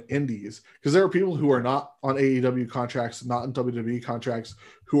being on the indies. Because there are people who are not on AEW contracts, not in WWE contracts,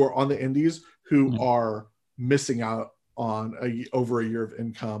 who are on the indies who are missing out on over a year of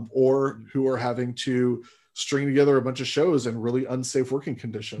income, or who are having to string together a bunch of shows in really unsafe working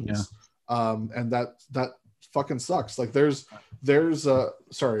conditions. And that fucking sucks. There's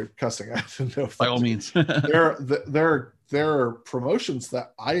sorry, cussing. I didn't know. By all means. there are promotions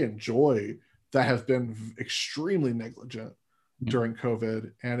that I enjoy that have been extremely negligent during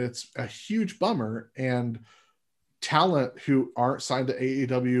COVID, and it's a huge bummer. And talent who aren't signed to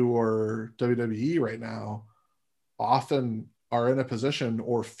AEW or WWE right now often are in a position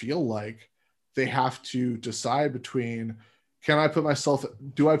or feel like they have to decide between, do I put myself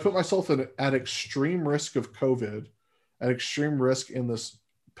at extreme risk of COVID, at extreme risk in this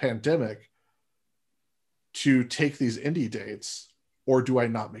pandemic to take these indie dates, or do I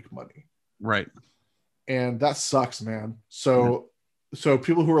not make money? Right. And that sucks, man. So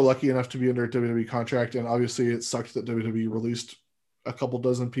people who are lucky enough to be under a WWE contract, and obviously it sucked that WWE released a couple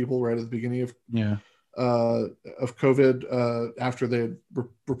dozen people right at the beginning of COVID after they had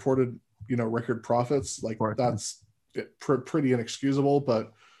reported, record profits. Like, that's pretty inexcusable.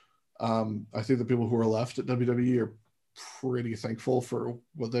 But I think the people who are left at WWE are pretty thankful for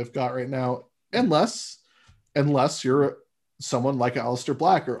what they've got right now, unless you're someone like Aleister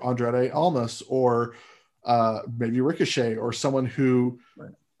Black or Andrade Almas or maybe Ricochet, or someone who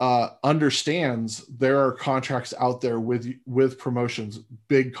understands there are contracts out there with promotions,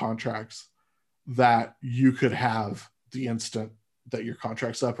 big contracts, that you could have the instant that your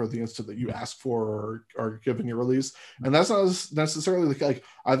contract's up or the instant that you ask for or are given your release. And that's not necessarily like,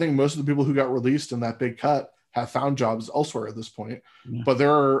 I think most of the people who got released in that big cut have found jobs elsewhere at this point, but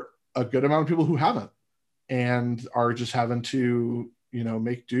there are a good amount of people who haven't and are just having to,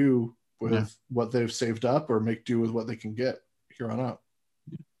 make do with what they've saved up or make do with what they can get here on out.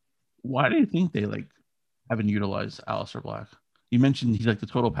 Why do you think they haven't utilized Aleister Black? You mentioned he's like the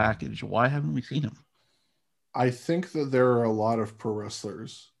total package. Why haven't we seen him? I think that there are a lot of pro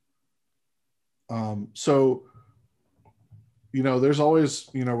wrestlers. So, there's always,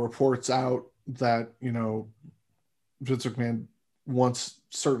 reports out that, Vince McMahon wants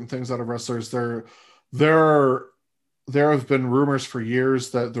certain things out of wrestlers. There have been rumors for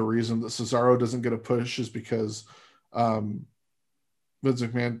years that the reason that Cesaro doesn't get a push is because Vince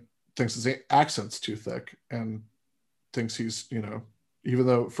McMahon thinks his accent's too thick and thinks he's, even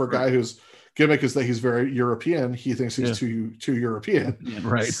though for a guy whose gimmick is that he's very European, he thinks he's too European.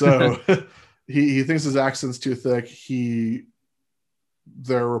 Right. So he thinks his accent's too thick.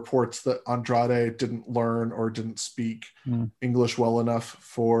 There are reports that Andrade didn't learn or didn't speak English well enough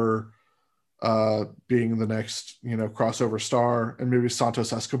for being the next, crossover star, and maybe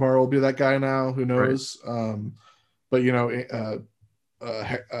Santos Escobar will be that guy now. Who knows? Right. But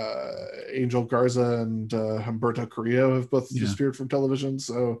Angel Garza and Humberto Carrillo have both disappeared from television.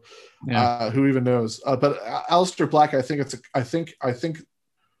 So who even knows? But Aleister Black, I think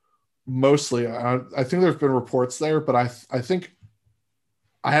mostly, I think there've been reports there, but I think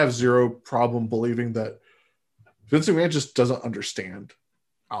I have zero problem believing that Vince McMahon just doesn't understand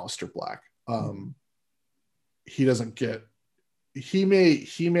Aleister Black. He doesn't get. He may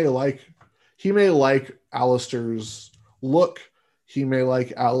like Aleister's look. He may like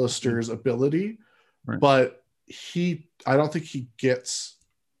Aleister's ability, but I don't think he gets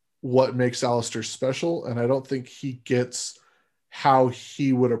what makes Aleister special, and I don't think he gets how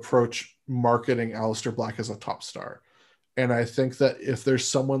he would approach marketing Aleister Black as a top star. And I think that if there's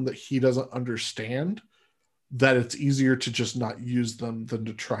someone that he doesn't understand, that it's easier to just not use them than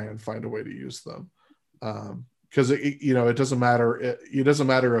to try and find a way to use them. Because it doesn't matter. It doesn't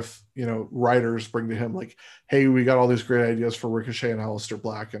matter if writers bring to him like, "Hey, we got all these great ideas for Ricochet and Aleister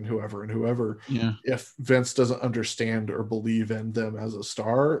Black and whoever." Yeah. If Vince doesn't understand or believe in them as a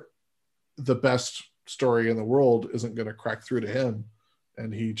star, the best story in the world isn't going to crack through to him,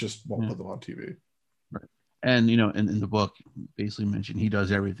 and he just won't put them on TV. Right. And in the book, basically mentioned he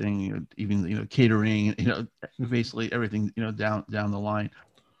does everything, even catering, basically everything, down the line.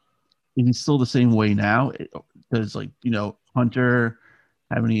 Is he still the same way now? Does Hunter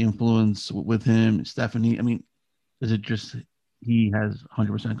have any influence with him? Stephanie? I mean, is it just he has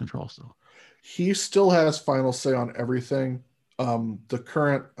 100% control still? He still has final say on everything. The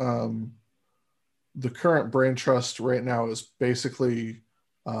current brain trust right now is basically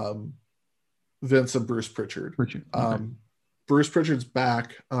Vince and Bruce Pritchard. Okay. Bruce Pritchard's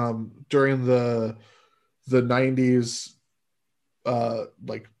back during the 90s,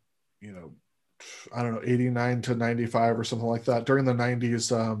 I don't know, 89 to 95 or something like that. During the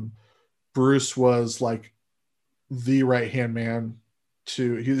 90s, Bruce was like the right-hand man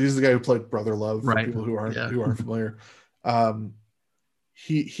to, he's the guy who played Brother Love for people who aren't familiar.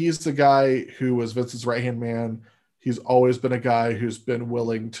 He's the guy who was Vince's right-hand man. He's always been a guy who's been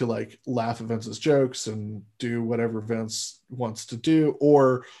willing to laugh at Vince's jokes and do whatever Vince wants to do,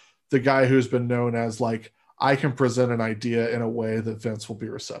 or the guy who's been known as I can present an idea in a way that Vince will be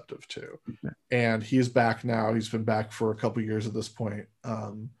receptive to. Okay. And he's back now. He's been back for a couple years at this point.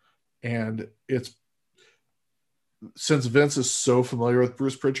 And it's, since Vince is so familiar with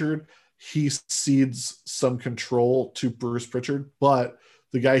Bruce Pritchard, he cedes some control to Bruce Pritchard, but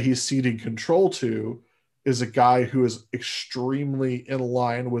the guy he's ceding control to is a guy who is extremely in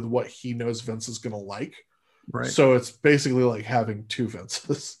line with what he knows Vince is going to like. Right. So it's basically like having two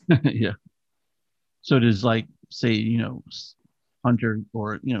Vinces. Yeah. So does like say, Hunter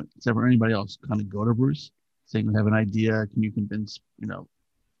or or anybody else kind of go to Bruce saying we have an idea, can you convince,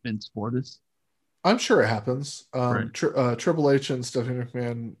 Vince for this? I'm sure it happens. Right. Triple H and Stephanie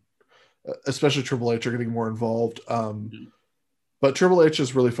McMahon, especially Triple H, are getting more involved. But Triple H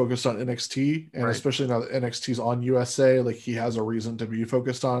is really focused on NXT, and Right. especially now that NXT's on USA, like he has a reason to be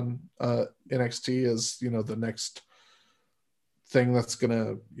focused on NXT as the next thing that's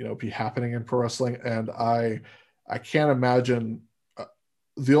gonna be happening in pro wrestling. And I can't imagine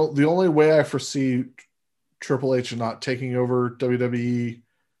the only way I foresee Triple H not taking over WWE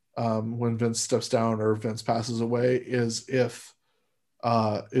when Vince steps down or Vince passes away is if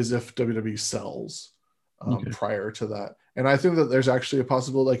WWE sells Okay. prior to that. And I think that there's actually a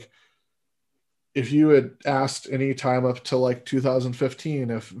possible, like, if you had asked any time up to like 2015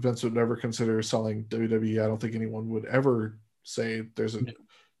 if Vince would ever consider selling WWE, I don't think anyone would ever say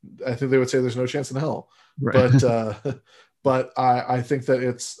I think they would say there's no chance in hell. Right. But I think that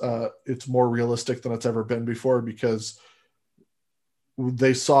it's more realistic than it's ever been before, because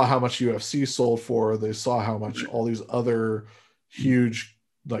they saw how much UFC sold for. They saw how much all these other huge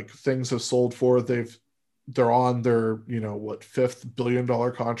like things have sold for. They're on their $5 billion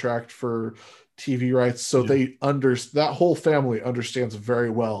contract for TV rights. So that whole family understands very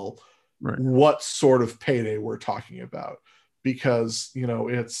well Right. what sort of payday we're talking about, because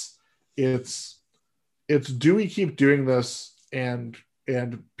it's do we keep doing this and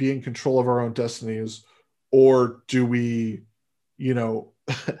be in control of our own destinies, or do we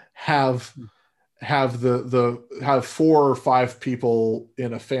have have 4 or 5 people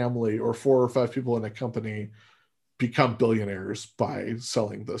in a family or 4 or 5 people in a company become billionaires by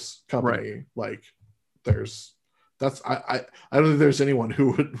selling this company? Right. Like I don't think there's anyone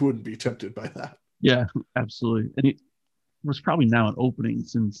who wouldn't be tempted by that. Yeah, absolutely. And there's probably now an opening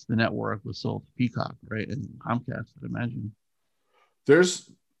since the network was sold to Peacock, right? And Comcast, I'd imagine.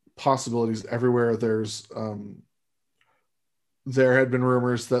 There's possibilities everywhere. There had been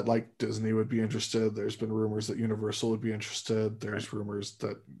rumors that like Disney would be interested. There's been rumors that Universal would be interested. There's rumors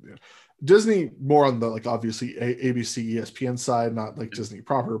that Disney more on the like obviously ABC, ESPN side, not like Disney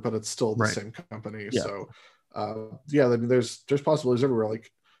proper, but it's still the same company. Yeah. So I mean, there's possibilities everywhere.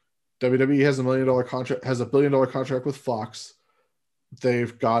 Like WWE has a $1 billion contract with Fox.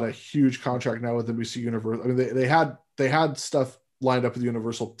 They've got a huge contract now with NBC Universal. I mean, they had stuff lined up with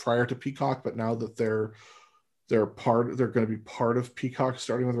Universal prior to Peacock, but now that they're going to be part of Peacock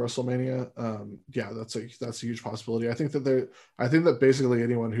starting with WrestleMania. That's a huge possibility. I think that basically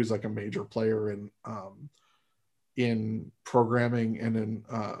anyone who's like a major player in programming and in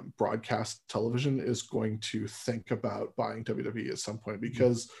broadcast television is going to think about buying WWE at some point,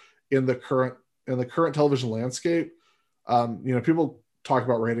 because in the current television landscape, people talk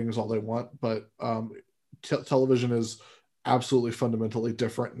about ratings all they want, but television is absolutely fundamentally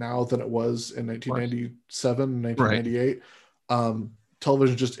different now than it was in 1997, 1998. Right.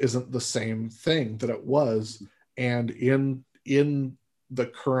 Television just isn't the same thing that it was. And in the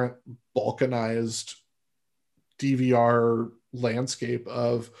current balkanized DVR landscape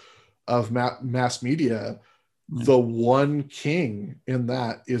of mass media, the one king in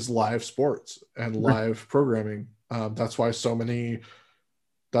that is live sports and live programming. That's why so many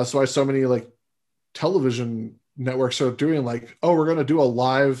like television networks are doing like, oh, we're going to do a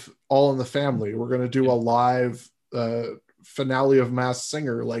live All in the Family. We're going to do a live finale of Masked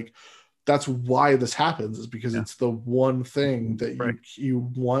Singer. Like that's why this happens, is because it's the one thing that you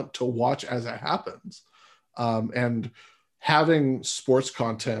want to watch as it happens. And having sports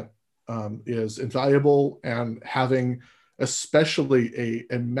content is invaluable, and having especially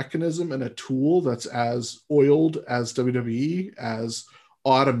a mechanism and a tool that's as oiled as WWE, as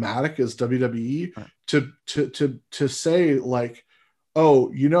automatic as WWE, to say like, oh,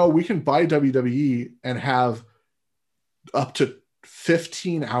 we can buy WWE and have up to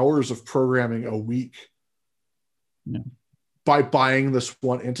 15 hours of programming a week by buying this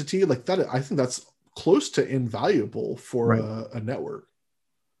one entity like that. I think that's close to invaluable for a network.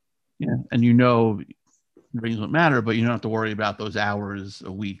 Yeah, and ratings won't matter, but you don't have to worry about those hours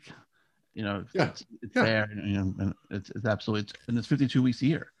a week. It's there, and it's absolutely, and it's 52 weeks a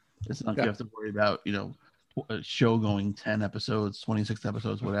year. It's not you have to worry about a show going 10 episodes, 26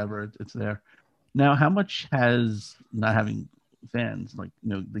 episodes, whatever. It's there. Now, how much has not having fans, like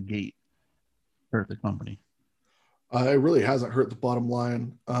the gate, hurt the company? It really hasn't hurt the bottom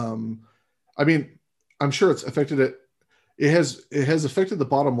line. I mean, I'm sure it's affected it. It has affected the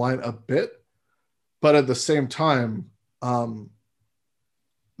bottom line a bit, but at the same time,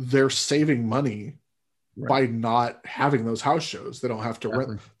 they're saving money by not having those house shows. They don't have to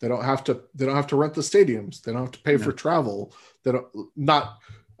rent. They don't have to rent the stadiums. They don't have to pay for travel. They don't not.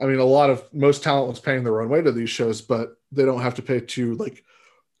 I mean, most talent was paying their own way to these shows, but they don't have to pay to like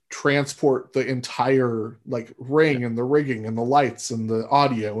transport the entire like ring and the rigging and the lights and the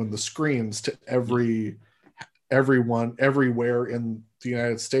audio and the screens to everyone everywhere in the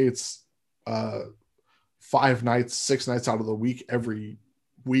United States, 5 nights, 6 nights out of the week, every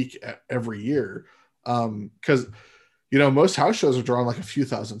year. Because most house shows are drawing like a few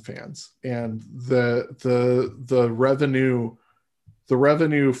thousand fans, and the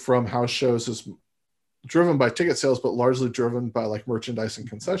revenue from house shows is driven by ticket sales, but largely driven by like merchandise and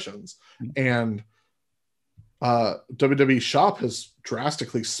concessions. And WWE Shop has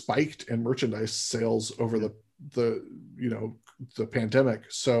drastically spiked in merchandise sales over the pandemic.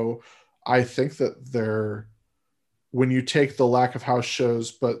 So I think that when you take the lack of house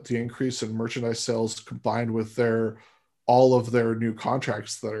shows, but the increase in merchandise sales combined with all of their new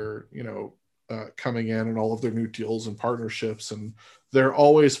contracts that are, coming in, and all of their new deals and partnerships, and they're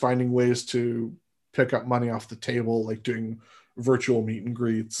always finding ways to pick up money off the table, like doing virtual meet and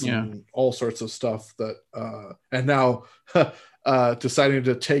greets and all sorts of stuff that, and now deciding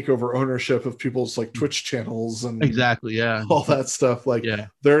to take over ownership of people's like Twitch channels and all that stuff. Like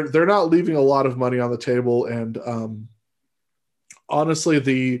they're not leaving a lot of money on the table. And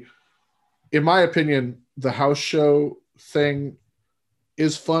honestly, in my opinion, the house show thing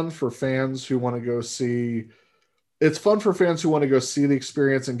is fun for fans who want to go see. It's fun for fans who want to go see the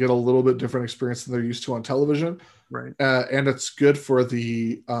experience and get a little bit different experience than they're used to on television. Right. And it's good for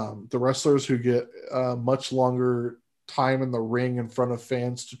the wrestlers who get much longer time in the ring in front of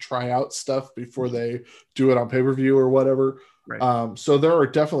fans to try out stuff before they do it on pay-per-view or whatever. Right. So there are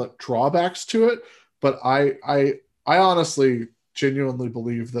definite drawbacks to it, but I honestly genuinely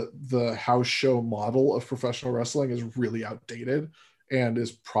believe that the house show model of professional wrestling is really outdated and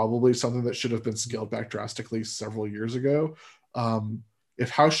is probably something that should have been scaled back drastically several years ago. If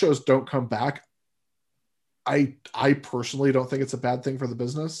house shows don't come back, I personally don't think it's a bad thing for the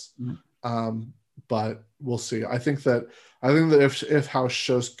business. But we'll see. I think that if house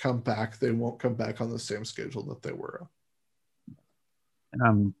shows come back, they won't come back on the same schedule that they were. And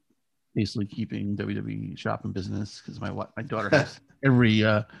I'm basically keeping WWE Shop in business because my daughter has every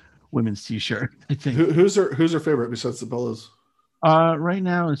women's T-shirt. I think. Who's her favorite besides the Bellas? Right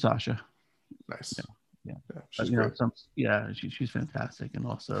now is Sasha. Nice. Yeah. She's great. She's fantastic, and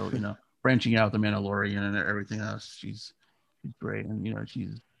also branching out the Mandalorian and everything else. She's great, and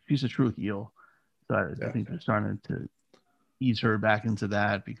she's a true heel. So I think they're starting to ease her back into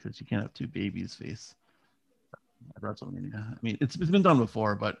that because you can't have two babies face at WrestleMania. I mean, it's been done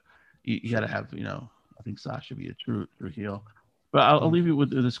before, but you got to have I think Sasha be a true heel. But I'll leave you with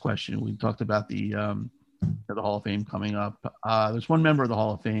this question. We talked about the Hall of Fame coming up. There's one member of the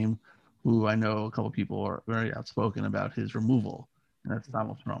Hall of Fame who I know a couple of people are very outspoken about his removal, and that's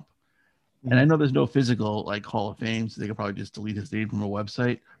Donald Trump. And I know there's no physical like Hall of Fame, so they could probably just delete his name from a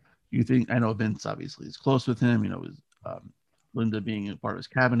website. Do you think? I know Vince obviously is close with him. With Linda being a part of his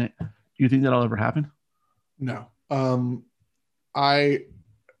cabinet. Do you think that'll ever happen? No. I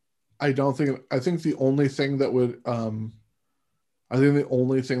don't think. I think the only thing that would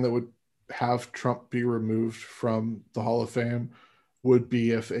have Trump be removed from the Hall of Fame would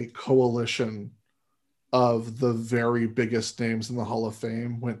be if a coalition of the very biggest names in the Hall of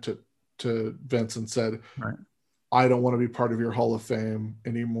Fame went to Vince and said, right, I don't want to be part of your Hall of Fame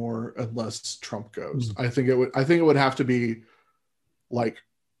anymore unless Trump goes. I think it would have to be like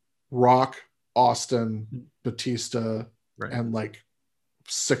Rock, Austin, Batista, and like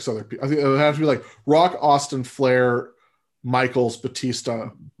 6 other people. I think it would have to be like Rock, Austin, Flair, Michaels,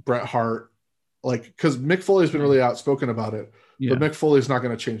 Batista, Bret Hart, like, because Mick Foley's been really outspoken about it, but Mick Foley's not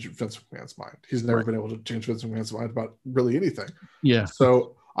going to change Vince McMahon's mind. He's never been able to change Vince McMahon's mind about really anything. Yeah.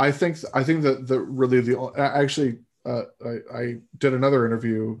 So I think that I did another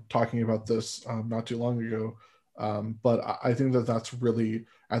interview talking about this not too long ago, but I think that that's really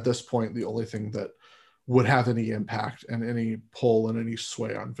at this point the only thing that would have any impact and any pull and any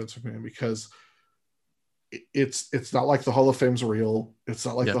sway on Vince McMahon, because it's not like the Hall of Fame's real. It's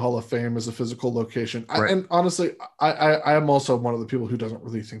not like the Hall of Fame is a physical location. And honestly, I am also one of the people who doesn't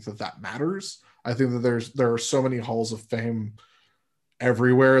really think that matters. I think that there are so many Halls of Fame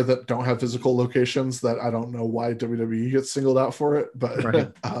everywhere that don't have physical locations that I don't know why WWE gets singled out for it. But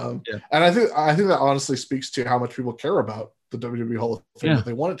and I think that honestly speaks to how much people care about the WWE Hall of Fame, that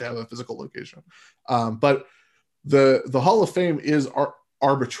they want it to have a physical location. But the Hall of Fame is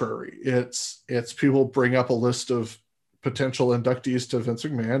arbitrary. It's people bring up a list of potential inductees to Vince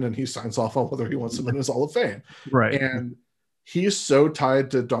McMahon, and he signs off on whether he wants them in his Hall of Fame. Right. And he's so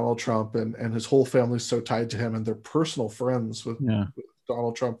tied to Donald Trump, and his whole family's so tied to him, and they're personal friends with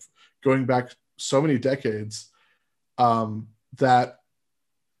Donald Trump going back so many decades, that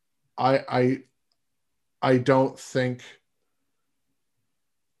I don't think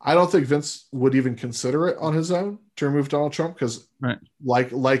Vince would even consider it on his own to remove Donald Trump, because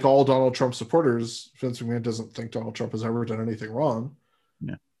like all Donald Trump supporters, Vince McMahon doesn't think Donald Trump has ever done anything wrong.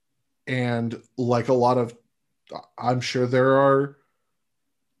 Yeah. And like a lot of, I'm sure there are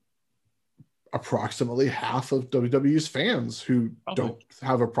approximately half of WWE's fans who don't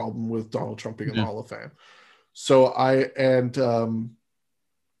have a problem with Donald Trump being in the Hall of Fame. So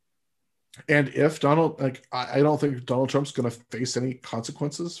and if Donald, like, I don't think Donald Trump's going to face any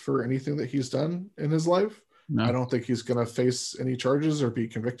consequences for anything that he's done in his life. No. I don't think he's going to face any charges or be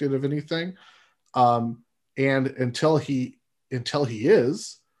convicted of anything. And until he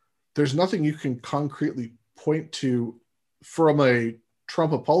is, there's nothing you can concretely point to from a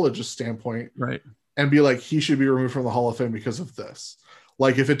Trump apologist standpoint, right, and be like, he should be removed from the Hall of Fame because of this.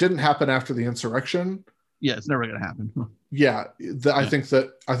 Like, if it didn't happen after the insurrection, it's never going to happen. I think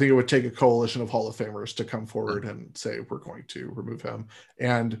it would take a coalition of Hall of Famers to come forward and say, we're going to remove him.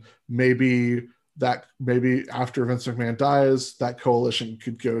 And maybe after Vince McMahon dies, that coalition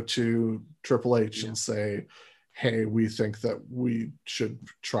could go to Triple H and say, hey, we think that we should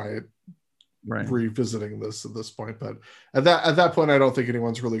try revisiting this at this point. But at that point, I don't think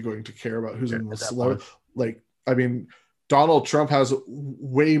anyone's really going to care about who's in the celebrity. Like, I mean, Donald Trump has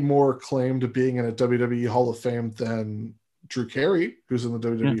way more claim to being in a WWE Hall of Fame than Drew Carey, who's in the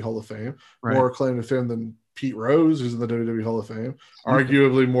WWE Hall of Fame, more claim to fame than Pete Rose, who's in the WWE Hall of Fame,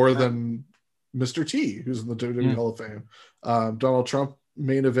 arguably more than Mr. T, who's in the WWE Hall of Fame. Donald Trump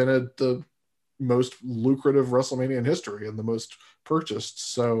main evented the most lucrative WrestleMania in history and the most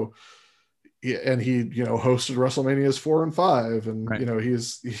purchased. So, and he, hosted WrestleManias 4 and 5, and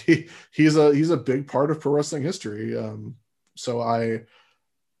he's a big part of pro wrestling history. So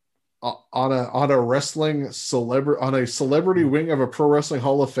on a celebrity wing of a pro wrestling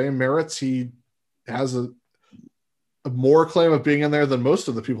Hall of Fame merits, he has a more claim of being in there than most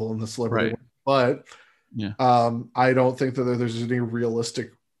of the people in the celebrity wing. But I don't think that there's any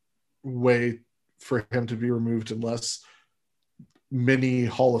realistic way for him to be removed unless many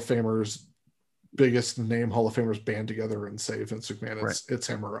Hall of Famers, biggest name Hall of Famers, band together and say, Vince McMahon, it's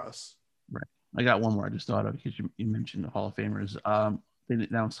him or us. Right. I got one more I just thought of because you mentioned the Hall of Famers. They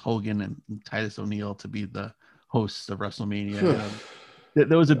announced Hogan and Titus O'Neil to be the hosts of WrestleMania.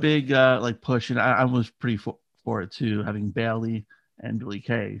 There was a big push, and I was pretty for it too, having Bayley and Billie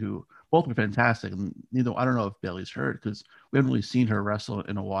Kay, who both were fantastic. And I don't know if Bayley's hurt because we haven't really seen her wrestle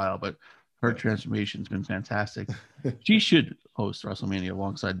in a while, but her transformation's been fantastic. She should host WrestleMania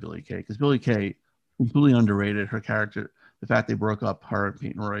alongside Billie Kay, because Billie Kay, completely underrated. Her character, the fact they broke up her and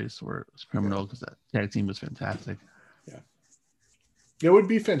Peyton Royce was criminal, because that tag team was fantastic. It would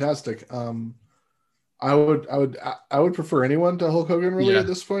be fantastic. I would prefer anyone to Hulk Hogan really at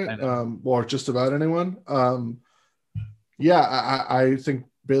this point, or just about anyone. I think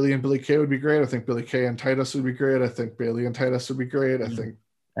Bayley and Billie Kay would be great. I think Billie Kay and Titus would be great. I think Bayley and Titus would be great. I think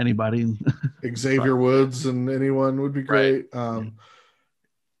anybody, Xavier Woods and anyone would be great. But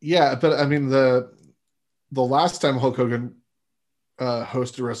I mean, the last time Hulk Hogan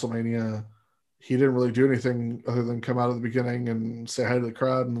hosted WrestleMania, he didn't really do anything other than come out at the beginning and say hi to the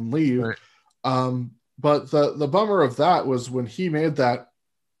crowd and then leave. But the bummer of that was when he made that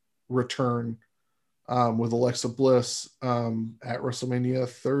return with Alexa Bliss at WrestleMania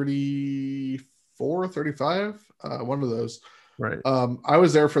 34, 35, one of those. I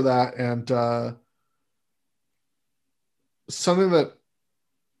was there for that, and something that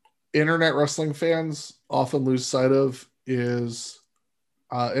internet wrestling fans often lose sight of is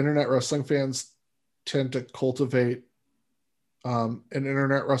internet wrestling fans tend to cultivate an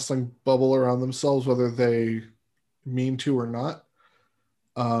internet wrestling bubble around themselves, whether they mean to or not.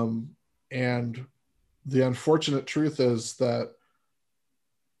 And the unfortunate truth is that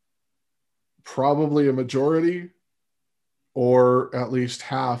probably a majority, or at least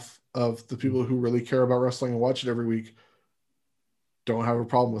half, of the people who really care about wrestling and watch it every week don't have a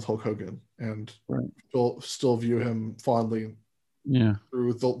problem with Hulk Hogan, and still view him fondly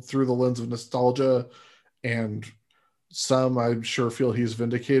through the lens of nostalgia. And some, I'm sure, feel he's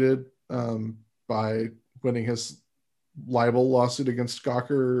vindicated by winning his libel lawsuit against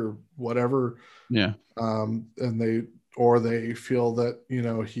Gawker or whatever. And they feel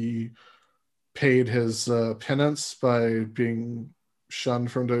that he paid his penance by being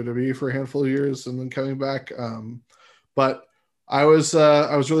shunned from WWE for a handful of years and then coming back. But I was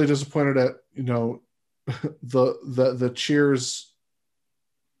really disappointed at, you know, the cheers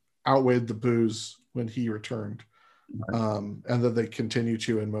outweighed the boos when he returned. And that they continue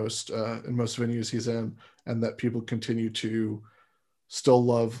to in most venues he's in, and that people continue to still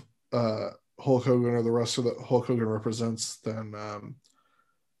love Hulk Hogan or the wrestler that Hulk Hogan represents, then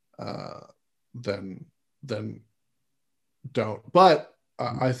don't. But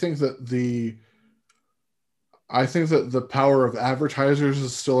I think that the power of advertisers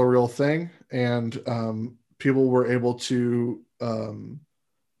is still a real thing, and people were able to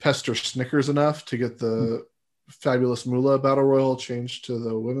pester Snickers enough to get the Fabulous Moolah Battle Royal changed to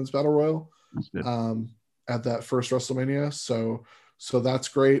the Women's Battle Royal at that first WrestleMania. So that's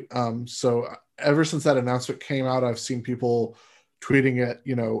great. So ever since that announcement came out, I've seen people tweeting at,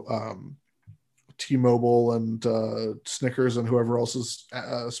 you know, T-Mobile and Snickers and whoever else is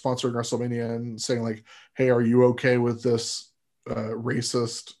sponsoring WrestleMania and saying like, hey, are you okay with this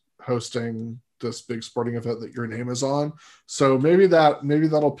racist hosting this big sporting event that your name is on? So maybe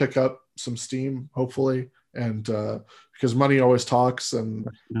that'll pick up some steam, hopefully. And because money always talks, and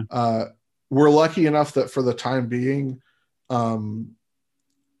we're lucky enough that for the time being,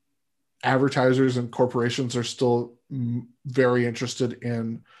 advertisers and corporations are still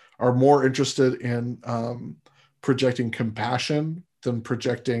are more interested in projecting compassion than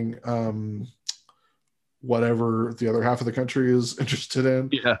projecting whatever the other half of the country is interested in.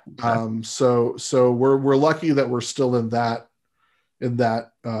 Yeah. Exactly. So we're lucky that we're still in that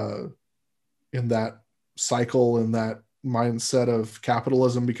cycle, in that mindset of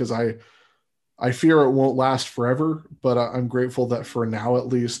capitalism, because I fear it won't last forever, but I'm grateful that for now, at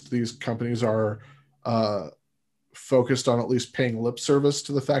least, these companies are focused on at least paying lip service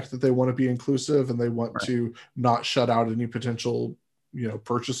to the fact that they want to be inclusive and they want to not shut out any potential, you know,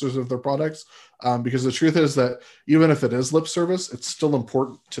 purchasers of their products. Because the truth is that even if it is lip service, it's still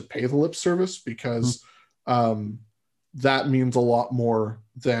important to pay the lip service, because that means a lot more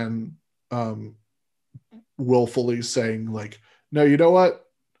than willfully saying like, no, you know what?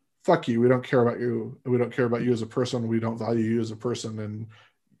 Fuck you. We don't care about you. We don't care about you as a person. We don't value you as a person, and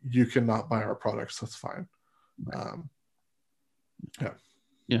you cannot buy our products. That's fine.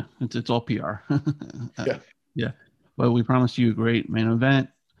 Yeah. It's all PR. Yeah. Well, we promised you a great main event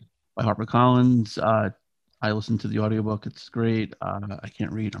by HarperCollins. I listened to the audiobook. It's great. I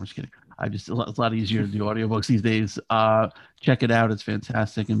can't read. I'm just kidding. It's a lot easier to do audiobooks these days. Check it out. It's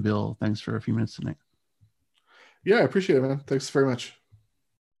fantastic. And Bill, thanks for a few minutes tonight. Yeah, I appreciate it, man. Thanks very much.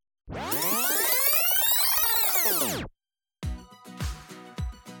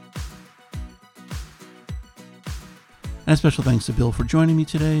 And a special thanks to Bill for joining me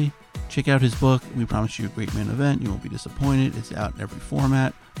today. Check out his book, We Promise You a Great Main Event. You won't be disappointed. It's out in every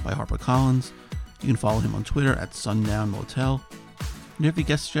format by HarperCollins. You can follow him on Twitter at Sundown Motel. And if you have a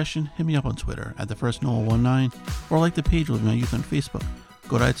guest suggestion, hit me up on Twitter at TheFirstNoel19, or like the page Living My Youth on Facebook.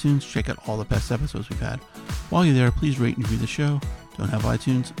 Go to iTunes, check out all the past episodes we've had. While you're there, please rate and review the show. Don't have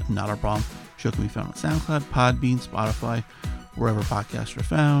iTunes? Not our problem. The show can be found on SoundCloud, Podbean, Spotify, wherever podcasts are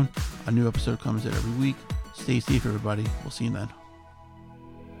found. A new episode comes out every week. Stay safe, everybody. We'll see you then.